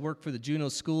ago and has worked for the Juneau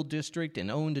School District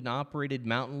and owned and operated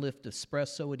Mountain Lift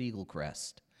Espresso at Eagle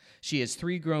Crest. She has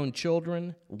 3 grown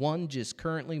children, 1 just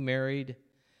currently married,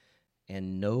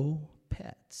 and no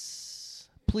pets.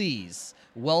 Please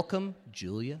welcome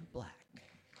Julia Black.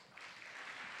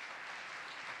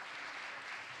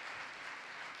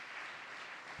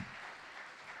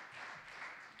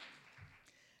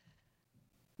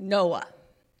 NOAA,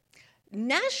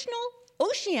 National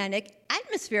Oceanic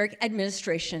Atmospheric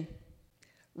Administration.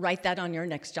 Write that on your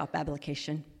next job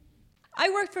application. I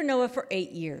worked for NOAA for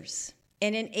 8 years.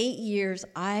 And in 8 years,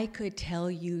 I could tell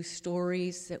you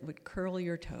stories that would curl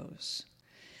your toes.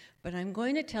 But I'm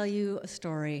going to tell you a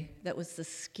story that was the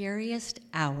scariest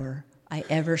hour I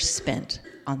ever spent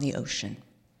on the ocean.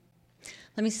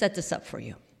 Let me set this up for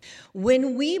you.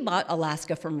 When we bought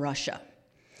Alaska from Russia,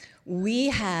 we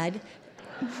had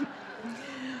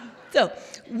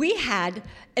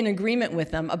an agreement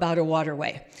with them about a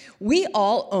waterway. We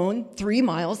all owned 3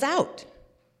 miles out,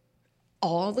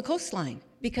 all the coastline,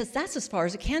 because that's as far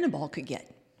as a cannonball could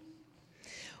get.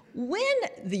 When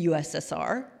the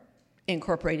USSR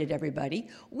incorporated everybody,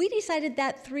 we decided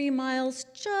that 3 miles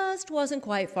just wasn't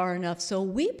quite far enough, so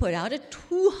we put out a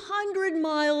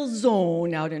 200-mile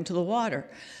zone out into the water.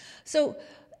 So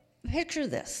picture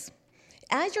this.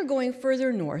 As you're going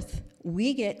further north,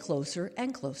 we get closer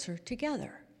and closer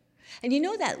together. And you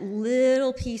know that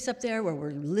little piece up there where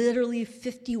we're literally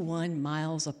 51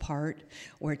 miles apart,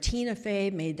 where Tina Fey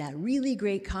made that really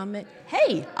great comment,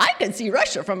 "Hey, I can see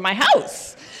Russia from my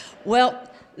house." Well,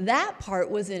 that part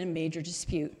was in a major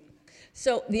dispute.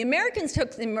 So the Americans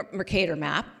took the Mercator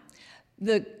map,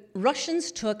 the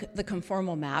Russians took the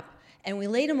conformal map, and we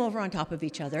laid them over on top of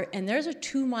each other, and there's a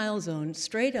 2-mile zone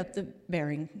straight up the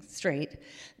Bering Strait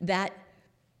that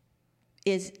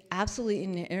is absolutely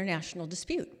an international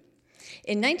dispute.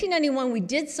 In 1991, we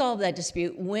did solve that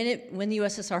dispute when the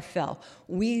USSR fell.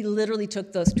 We literally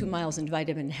took those 2 miles and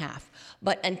divided them in half.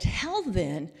 But until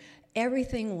then,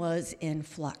 everything was in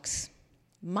flux.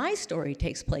 My story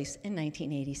takes place in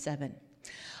 1987.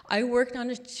 I worked on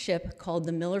a ship called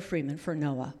the Miller Freeman for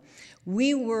NOAA.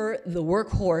 We were the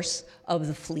workhorse of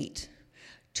the fleet.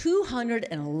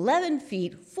 211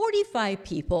 feet, 45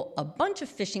 people, a bunch of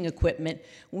fishing equipment.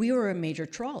 We were a major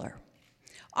trawler.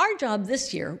 Our job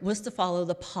this year was to follow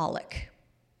the pollock.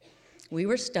 We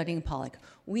were studying pollock.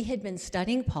 We had been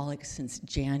studying pollock since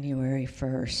January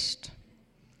 1st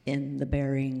in the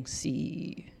Bering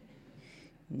Sea.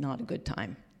 Not a good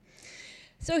time.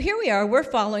 So here we are, we're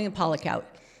following a pollock out.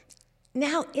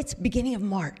 Now it's beginning of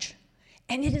March,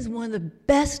 and it is one of the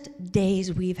best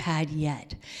days we've had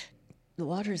yet. The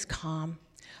water is calm.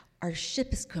 our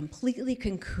ship is completely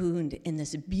cocooned in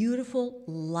this beautiful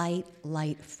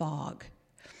light fog.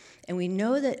 And we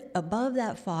know that above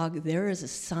that fog there is a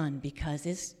sun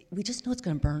because we just know it's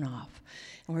going to burn off.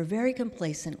 And we're very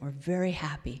complacent, we're very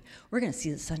happy. We're going to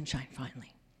see the sunshine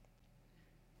finally.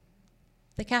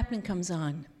 The captain comes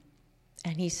on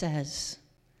and he says,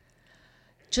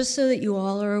 just so that you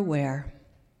all are aware,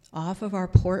 off of our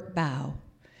port bow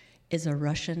is a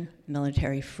Russian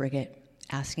military frigate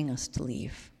asking us to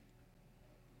leave.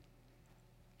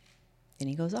 And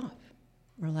he goes off.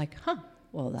 We're like,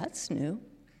 well, that's new.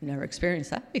 Never experienced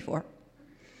that before.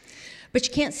 But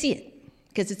you can't see it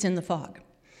because it's in the fog.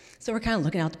 So we're kind of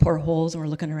looking out the portholes and we're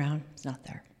looking around. It's not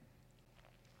there.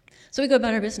 So we go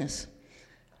about our business.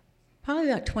 Probably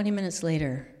about 20 minutes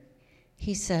later,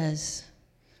 he says,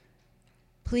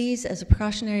 please, as a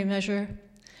precautionary measure,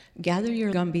 gather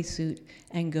your Gumby suit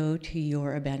and go to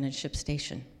your abandoned ship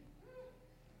station.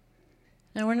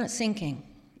 Now, we're not sinking,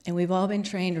 and we've all been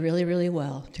trained really, really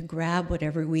well to grab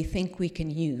whatever we think we can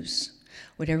use,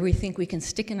 whatever we think we can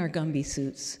stick in our Gumby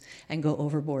suits and go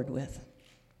overboard with.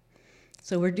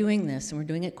 So we're doing this, and we're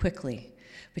doing it quickly,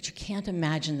 but you can't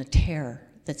imagine the terror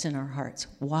that's in our hearts.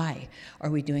 Why are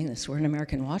we doing this? We're in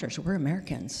American waters. We're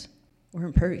Americans. We're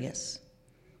impervious.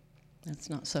 That's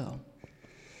not so.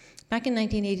 Back in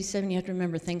 1987, you have to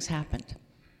remember things happened.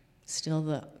 Still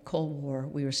the Cold War,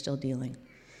 we were still dealing.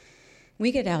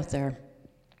 We get out there,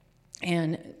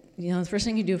 and the first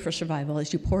thing you do for survival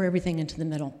is you pour everything into the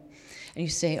middle, and you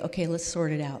say, okay, let's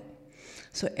sort it out.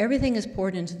 So everything is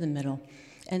poured into the middle,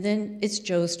 and then it's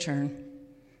Joe's turn,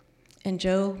 and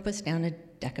Joe puts down a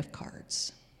deck of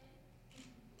cards.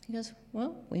 He goes,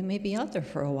 well, we may be out there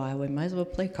for a while. We might as well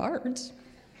play cards.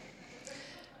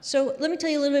 So let me tell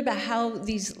you a little bit about how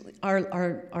these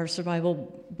our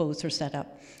survival boats are set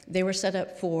up. They were set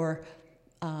up for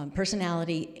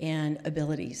personality and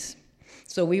abilities.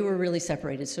 So we were really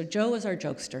separated. So Joe was our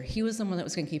jokester. He was the one that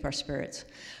was going to keep our spirits.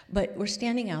 But we're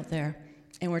standing out there,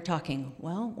 and we're talking,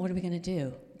 well, what are we going to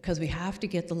do? Because we have to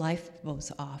get the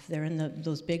lifeboats off. They're in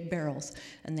those big barrels,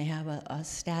 and they have a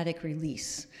static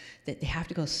release that they have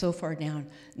to go so far down,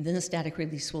 and then the static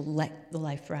release will let the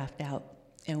life raft out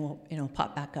and will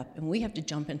pop back up. And we have to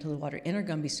jump into the water in our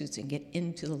Gumby suits and get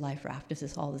into the life raft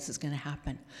if all this is going to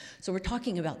happen. So we're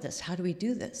talking about this. How do we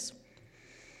do this?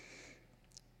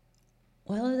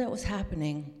 While that was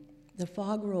happening, the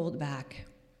fog rolled back,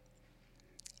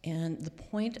 and the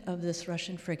point of this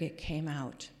Russian frigate came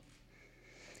out.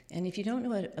 And if you don't know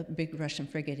what a big Russian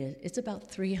frigate is, it's about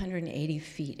 380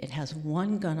 feet. It has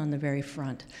one gun on the very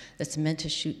front that's meant to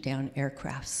shoot down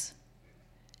aircrafts.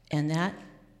 And that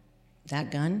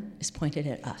gun is pointed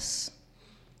at us,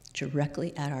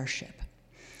 directly at our ship.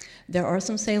 There are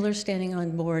some sailors standing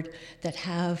on board that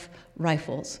have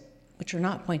rifles, which are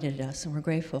not pointed at us, and we're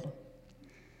grateful.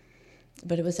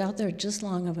 But it was out there just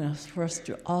long enough for us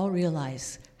to all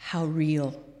realize how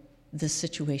real this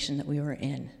situation that we were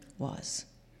in was.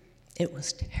 It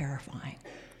was terrifying.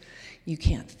 You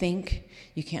can't think,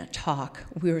 you can't talk.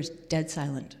 We were dead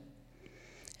silent.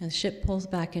 And the ship pulls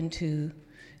back into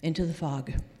the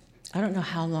fog. I don't know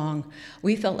how long.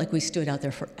 We felt like we stood out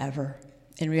there forever.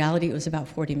 In reality, it was about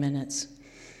 40 minutes.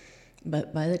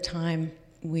 But by the time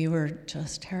we were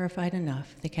just terrified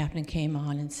enough, the captain came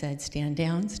on and said, stand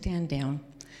down,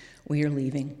 we are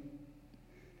leaving.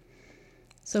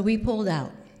 So we pulled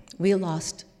out. We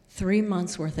lost 3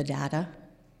 months worth of data,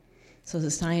 so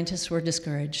the scientists were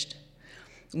discouraged.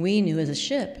 We knew as a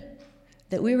ship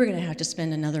that we were going to have to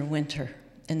spend another winter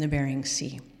in the Bering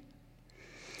Sea.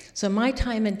 So my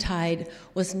time in tide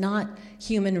was not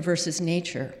human versus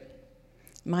nature.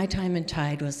 My time in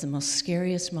tide was the most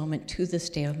scariest moment to this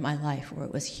day of my life, where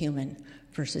it was human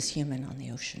versus human on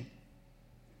the ocean.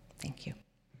 Thank you.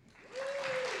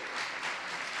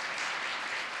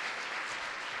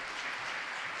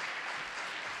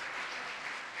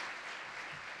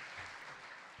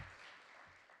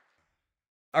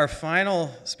 Our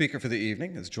final speaker for the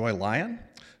evening is Joy Lyon.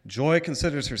 Joy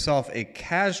considers herself a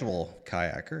casual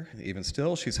kayaker. Even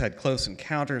still, she's had close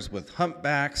encounters with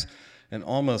humpbacks and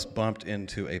almost bumped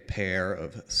into a pair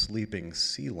of sleeping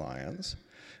sea lions.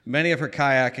 Many of her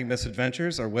kayaking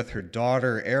misadventures are with her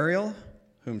daughter, Ariel,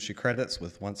 whom she credits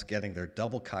with once getting their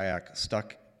double kayak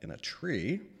stuck in a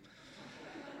tree,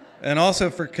 and also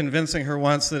for convincing her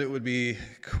once that it would be,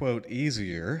 quote,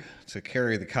 easier to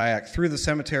carry the kayak through the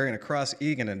cemetery and across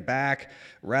Egan and back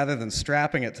rather than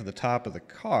strapping it to the top of the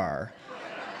car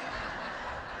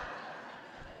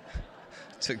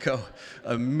to go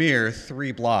a mere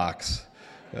 3 blocks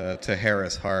to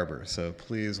Harris Harbor. So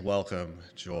please welcome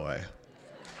Joy.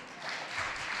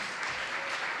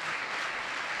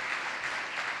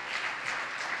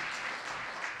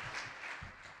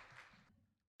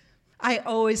 I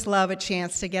always love a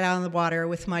chance to get out on the water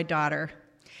with my daughter.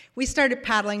 We started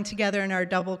paddling together in our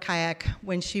double kayak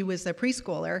when she was a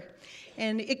preschooler,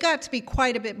 and it got to be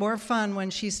quite a bit more fun when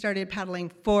she started paddling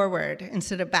forward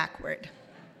instead of backward.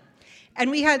 And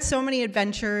we had so many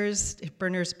adventures at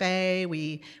Berners Bay.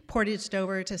 We portaged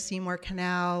over to Seymour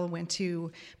Canal, went to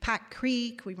Pack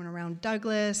Creek, we went around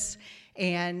Douglas,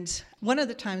 and one of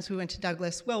the times we went to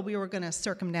Douglas, well, we were going to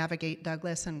circumnavigate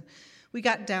Douglas, and we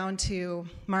got down to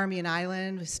Marmion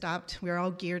Island. We stopped. We were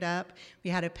all geared up. We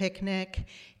had a picnic,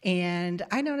 and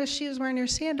I noticed she was wearing her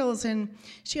sandals, and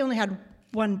she only had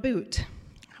one boot.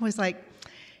 I was like,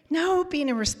 no, being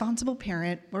a responsible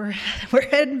parent, we're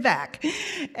heading back.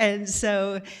 And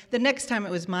so the next time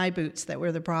it was my boots that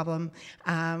were the problem.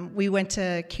 We went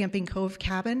to Camping Cove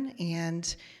Cabin,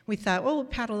 and we thought, well, we'll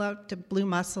paddle out to Blue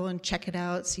Mussel and check it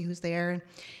out, see who's there.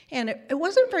 And it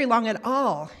wasn't very long at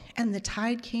all. And the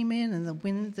tide came in,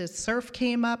 and the surf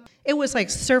came up. It was like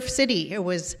Surf City. It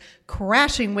was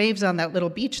crashing waves on that little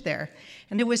beach there.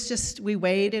 And it was just, we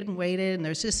waited, and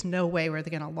there's just no way we're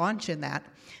going to launch in that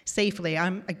safely.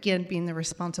 I'm, again, being the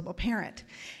responsible parent.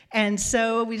 And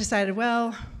so we decided,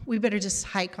 well, we better just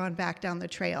hike on back down the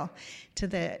trail to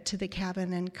the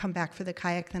cabin and come back for the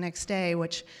kayak the next day,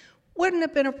 which wouldn't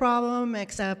have been a problem,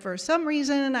 except for some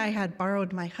reason I had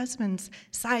borrowed my husband's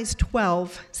size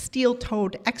 12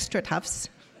 steel-toed Extra Toughs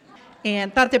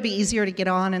and thought they'd be easier to get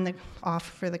on and off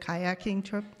for the kayaking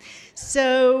trip.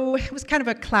 So it was kind of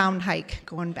a clown hike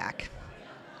going back.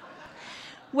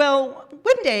 Well,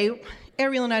 one day,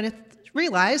 Ariel and I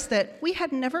realized that we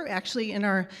had never actually, in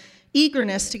our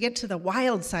eagerness to get to the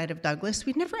wild side of Douglas,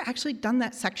 we'd never actually done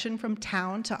that section from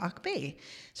town to Auk Bay.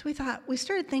 So we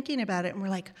started thinking about it, and we're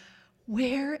like,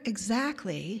 where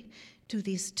exactly do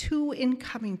these two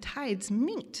incoming tides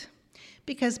meet?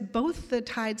 Because both the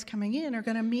tides coming in are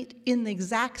going to meet in the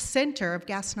exact center of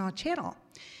Gaston Channel.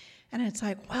 And it's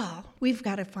like, well, we've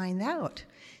got to find out.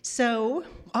 So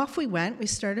off we went. We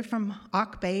started from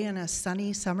Auk Bay on a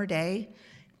sunny summer day.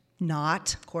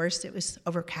 Not, of course, it was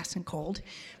overcast and cold.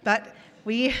 But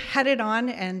we headed on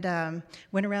and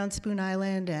went around Spoon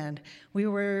Island, and we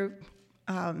were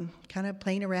kind of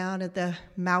playing around at the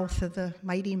mouth of the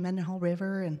mighty Mendenhall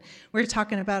River, and we were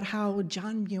talking about how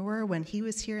John Muir, when he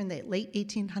was here in the late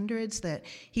 1800s, that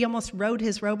he almost rode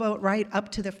his rowboat right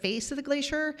up to the face of the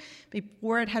glacier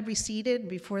before it had receded,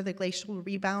 before the glacial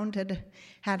rebound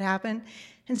had happened.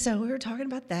 And so we were talking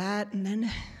about that, and then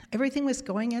everything was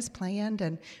going as planned,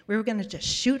 and we were going to just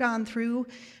shoot on through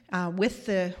with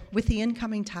the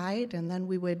incoming tide, and then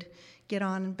we would get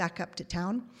on back up to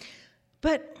town.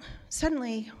 But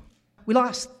suddenly, we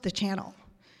lost the channel.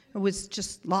 It was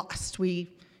just lost.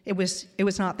 It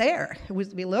was not there.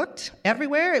 We looked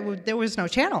everywhere. There was no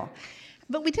channel.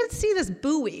 But we did see this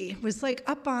buoy. It was like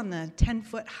up on the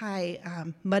 10-foot high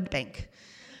mud bank.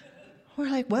 We're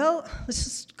like, well, let's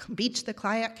just beach the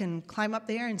kayak and climb up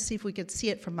there and see if we could see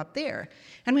it from up there.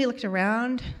 And we looked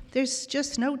around. There's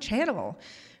just no channel.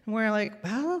 And we're like,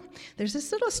 well, there's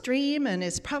this little stream, and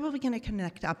it's probably going to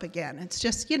connect up again. It's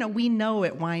just, we know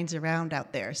it winds around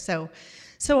out there. So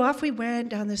off we went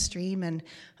down the stream and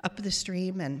up the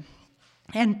stream,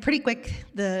 and pretty quick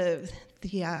the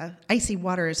icy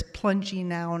water is plunging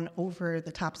down over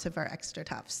the tops of our Extra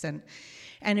Toughs.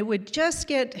 And it would just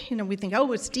get, we think,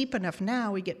 oh, it's deep enough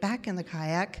now. We get back in the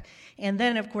kayak. And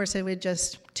then, of course, it would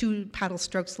just, 2 paddle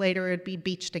strokes later, it'd be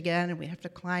beached again, and we'd have to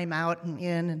climb out and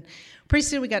in. And pretty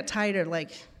soon we got tired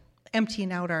of,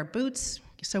 emptying out our boots.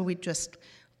 So we'd just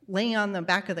lay on the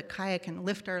back of the kayak and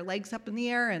lift our legs up in the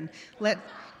air and let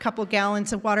a couple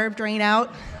gallons of water drain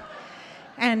out.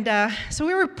 And so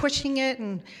we were pushing it,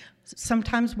 and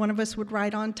sometimes one of us would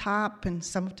ride on top, and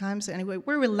sometimes, anyway,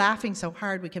 we were laughing so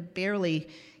hard we could barely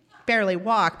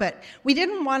walk. But we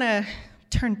didn't want to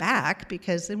turn back,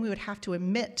 because then we would have to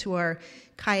admit to our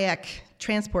kayak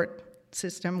transport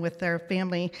system with our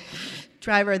family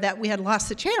driver that we had lost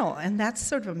the channel, and that's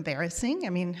sort of embarrassing. I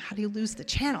mean, how do you lose the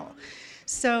channel?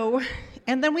 So,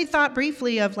 and then we thought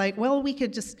briefly of well, we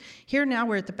could just, here now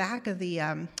we're at the back of the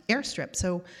airstrip,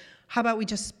 so how about we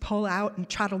just pull out and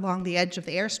trot along the edge of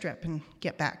the airstrip and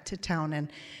get back to town?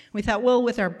 And we thought, well,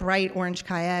 with our bright orange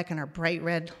kayak and our bright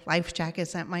red life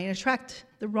jackets, that might attract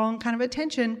the wrong kind of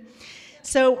attention.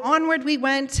 So onward we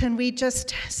went, and we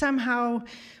just somehow,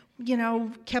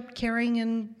 kept carrying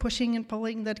and pushing and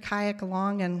pulling the kayak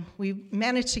along, and we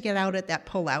managed to get out at that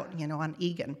pullout, on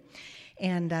Egan.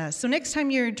 And so next time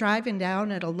you're driving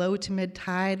down at a low to mid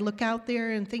tide, look out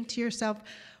there and think to yourself,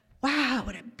 wow,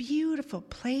 what a beautiful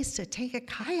place to take a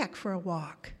kayak for a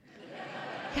walk.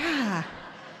 Yeah.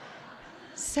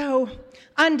 So,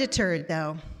 undeterred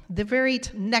though, the very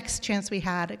next chance we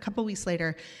had, a couple weeks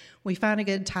later, we found a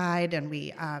good tide, and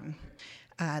we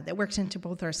that worked into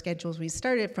both our schedules. We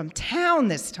started from town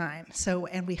this time,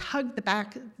 and we hugged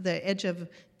the edge of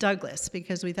Douglas,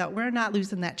 because we thought, we're not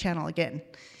losing that channel again.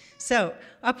 So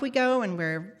up we go, and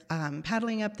we're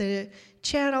paddling up the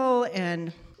channel,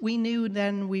 and we knew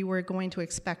then we were going to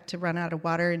expect to run out of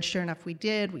water, and sure enough we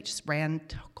did. We just ran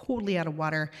totally out of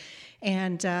water.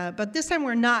 But this time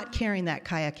we're not carrying that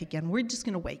kayak again. We're just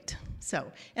going to wait.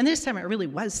 And this time it really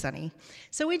was sunny.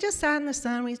 So we just sat in the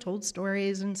sun, we told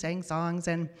stories and sang songs,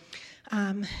 and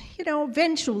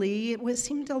eventually it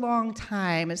seemed a long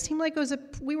time. It seemed like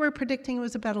we were predicting it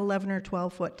was about 11 or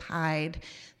 12 foot tide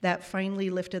that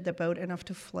finally lifted the boat enough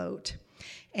to float.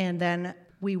 And then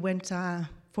we went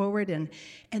forward, and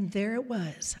there it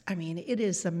was. I mean, it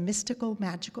is a mystical,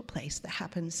 magical place that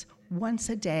happens once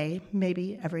a day,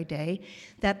 maybe every day,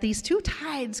 that these two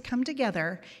tides come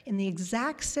together in the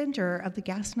exact center of the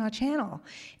Gaston Channel.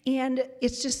 And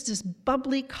it's just this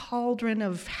bubbly cauldron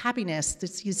of happiness.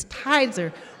 These tides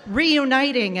are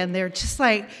reuniting, and they're just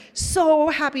like so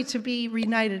happy to be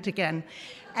reunited again.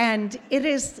 And it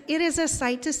is a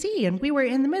sight to see. And we were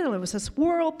in the middle. It was this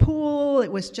whirlpool.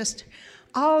 It was just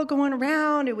all going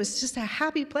around. It was just a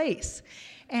happy place.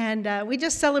 And we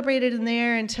just celebrated in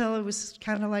there until it was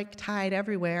kind of like tide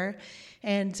everywhere,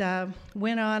 and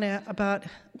went on about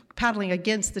paddling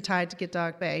against the tide to get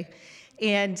Dog Bay.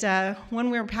 And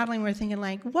when we were paddling, we were thinking,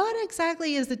 like, what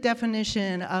exactly is the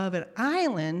definition of an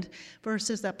island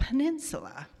versus a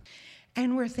peninsula?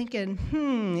 And we're thinking,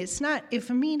 it's not, if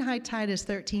a mean high tide is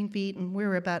 13 feet and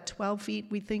we're about 12 feet,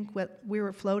 we think we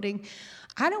were floating.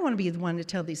 I don't want to be the one to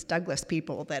tell these Douglas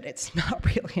people that it's not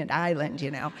really an island,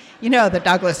 You know the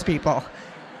Douglas people.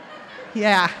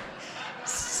 Yeah.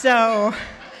 So,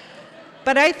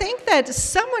 but I think that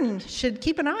someone should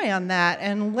keep an eye on that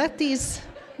and let these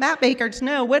map makers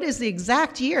know what is the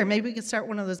exact year. Maybe we could start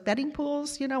one of those betting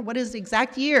pools, what is the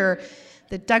exact year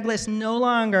that Douglas no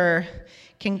longer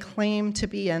can claim to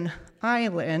be an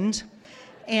island.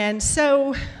 And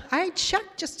so I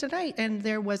checked just tonight, and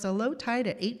there was a low tide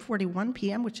at 8:41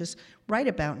 p.m., which is right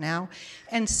about now.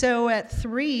 And so at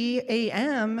 3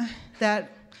 a.m.,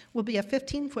 that will be a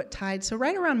 15-foot tide. So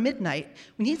right around midnight,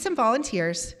 we need some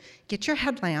volunteers. Get your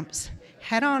headlamps,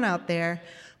 head on out there.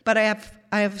 But I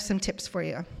have some tips for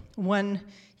you. One,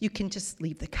 you can just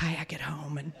leave the kayak at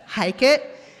home and hike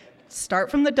it. Start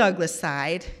from the Douglas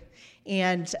side.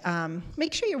 And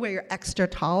make sure you wear your extra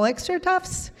tall, extra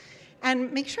toughs,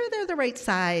 and make sure they're the right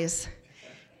size,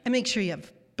 and make sure you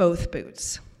have both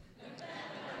boots.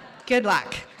 Good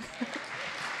luck.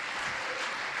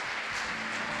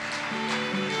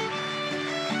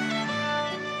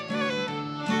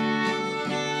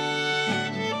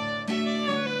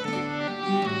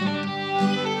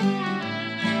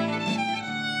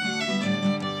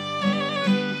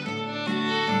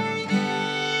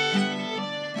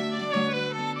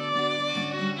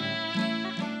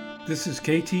 This is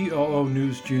KTOO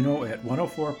News Juneau at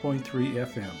 104.3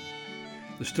 FM.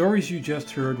 The stories you just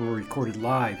heard were recorded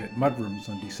live at Mudrooms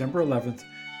on December 11th,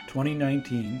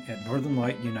 2019 at Northern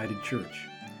Light United Church.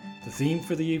 The theme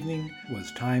for the evening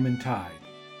was Time and Tide.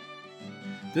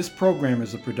 This program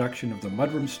is a production of the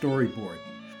Mudroom Storyboard.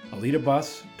 Alita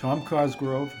Buss, Tom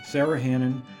Cosgrove, Sarah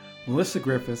Hannon, Melissa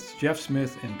Griffiths, Jeff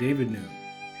Smith, and David Noon.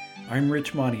 I'm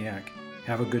Rich Moniak.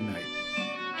 Have a good night.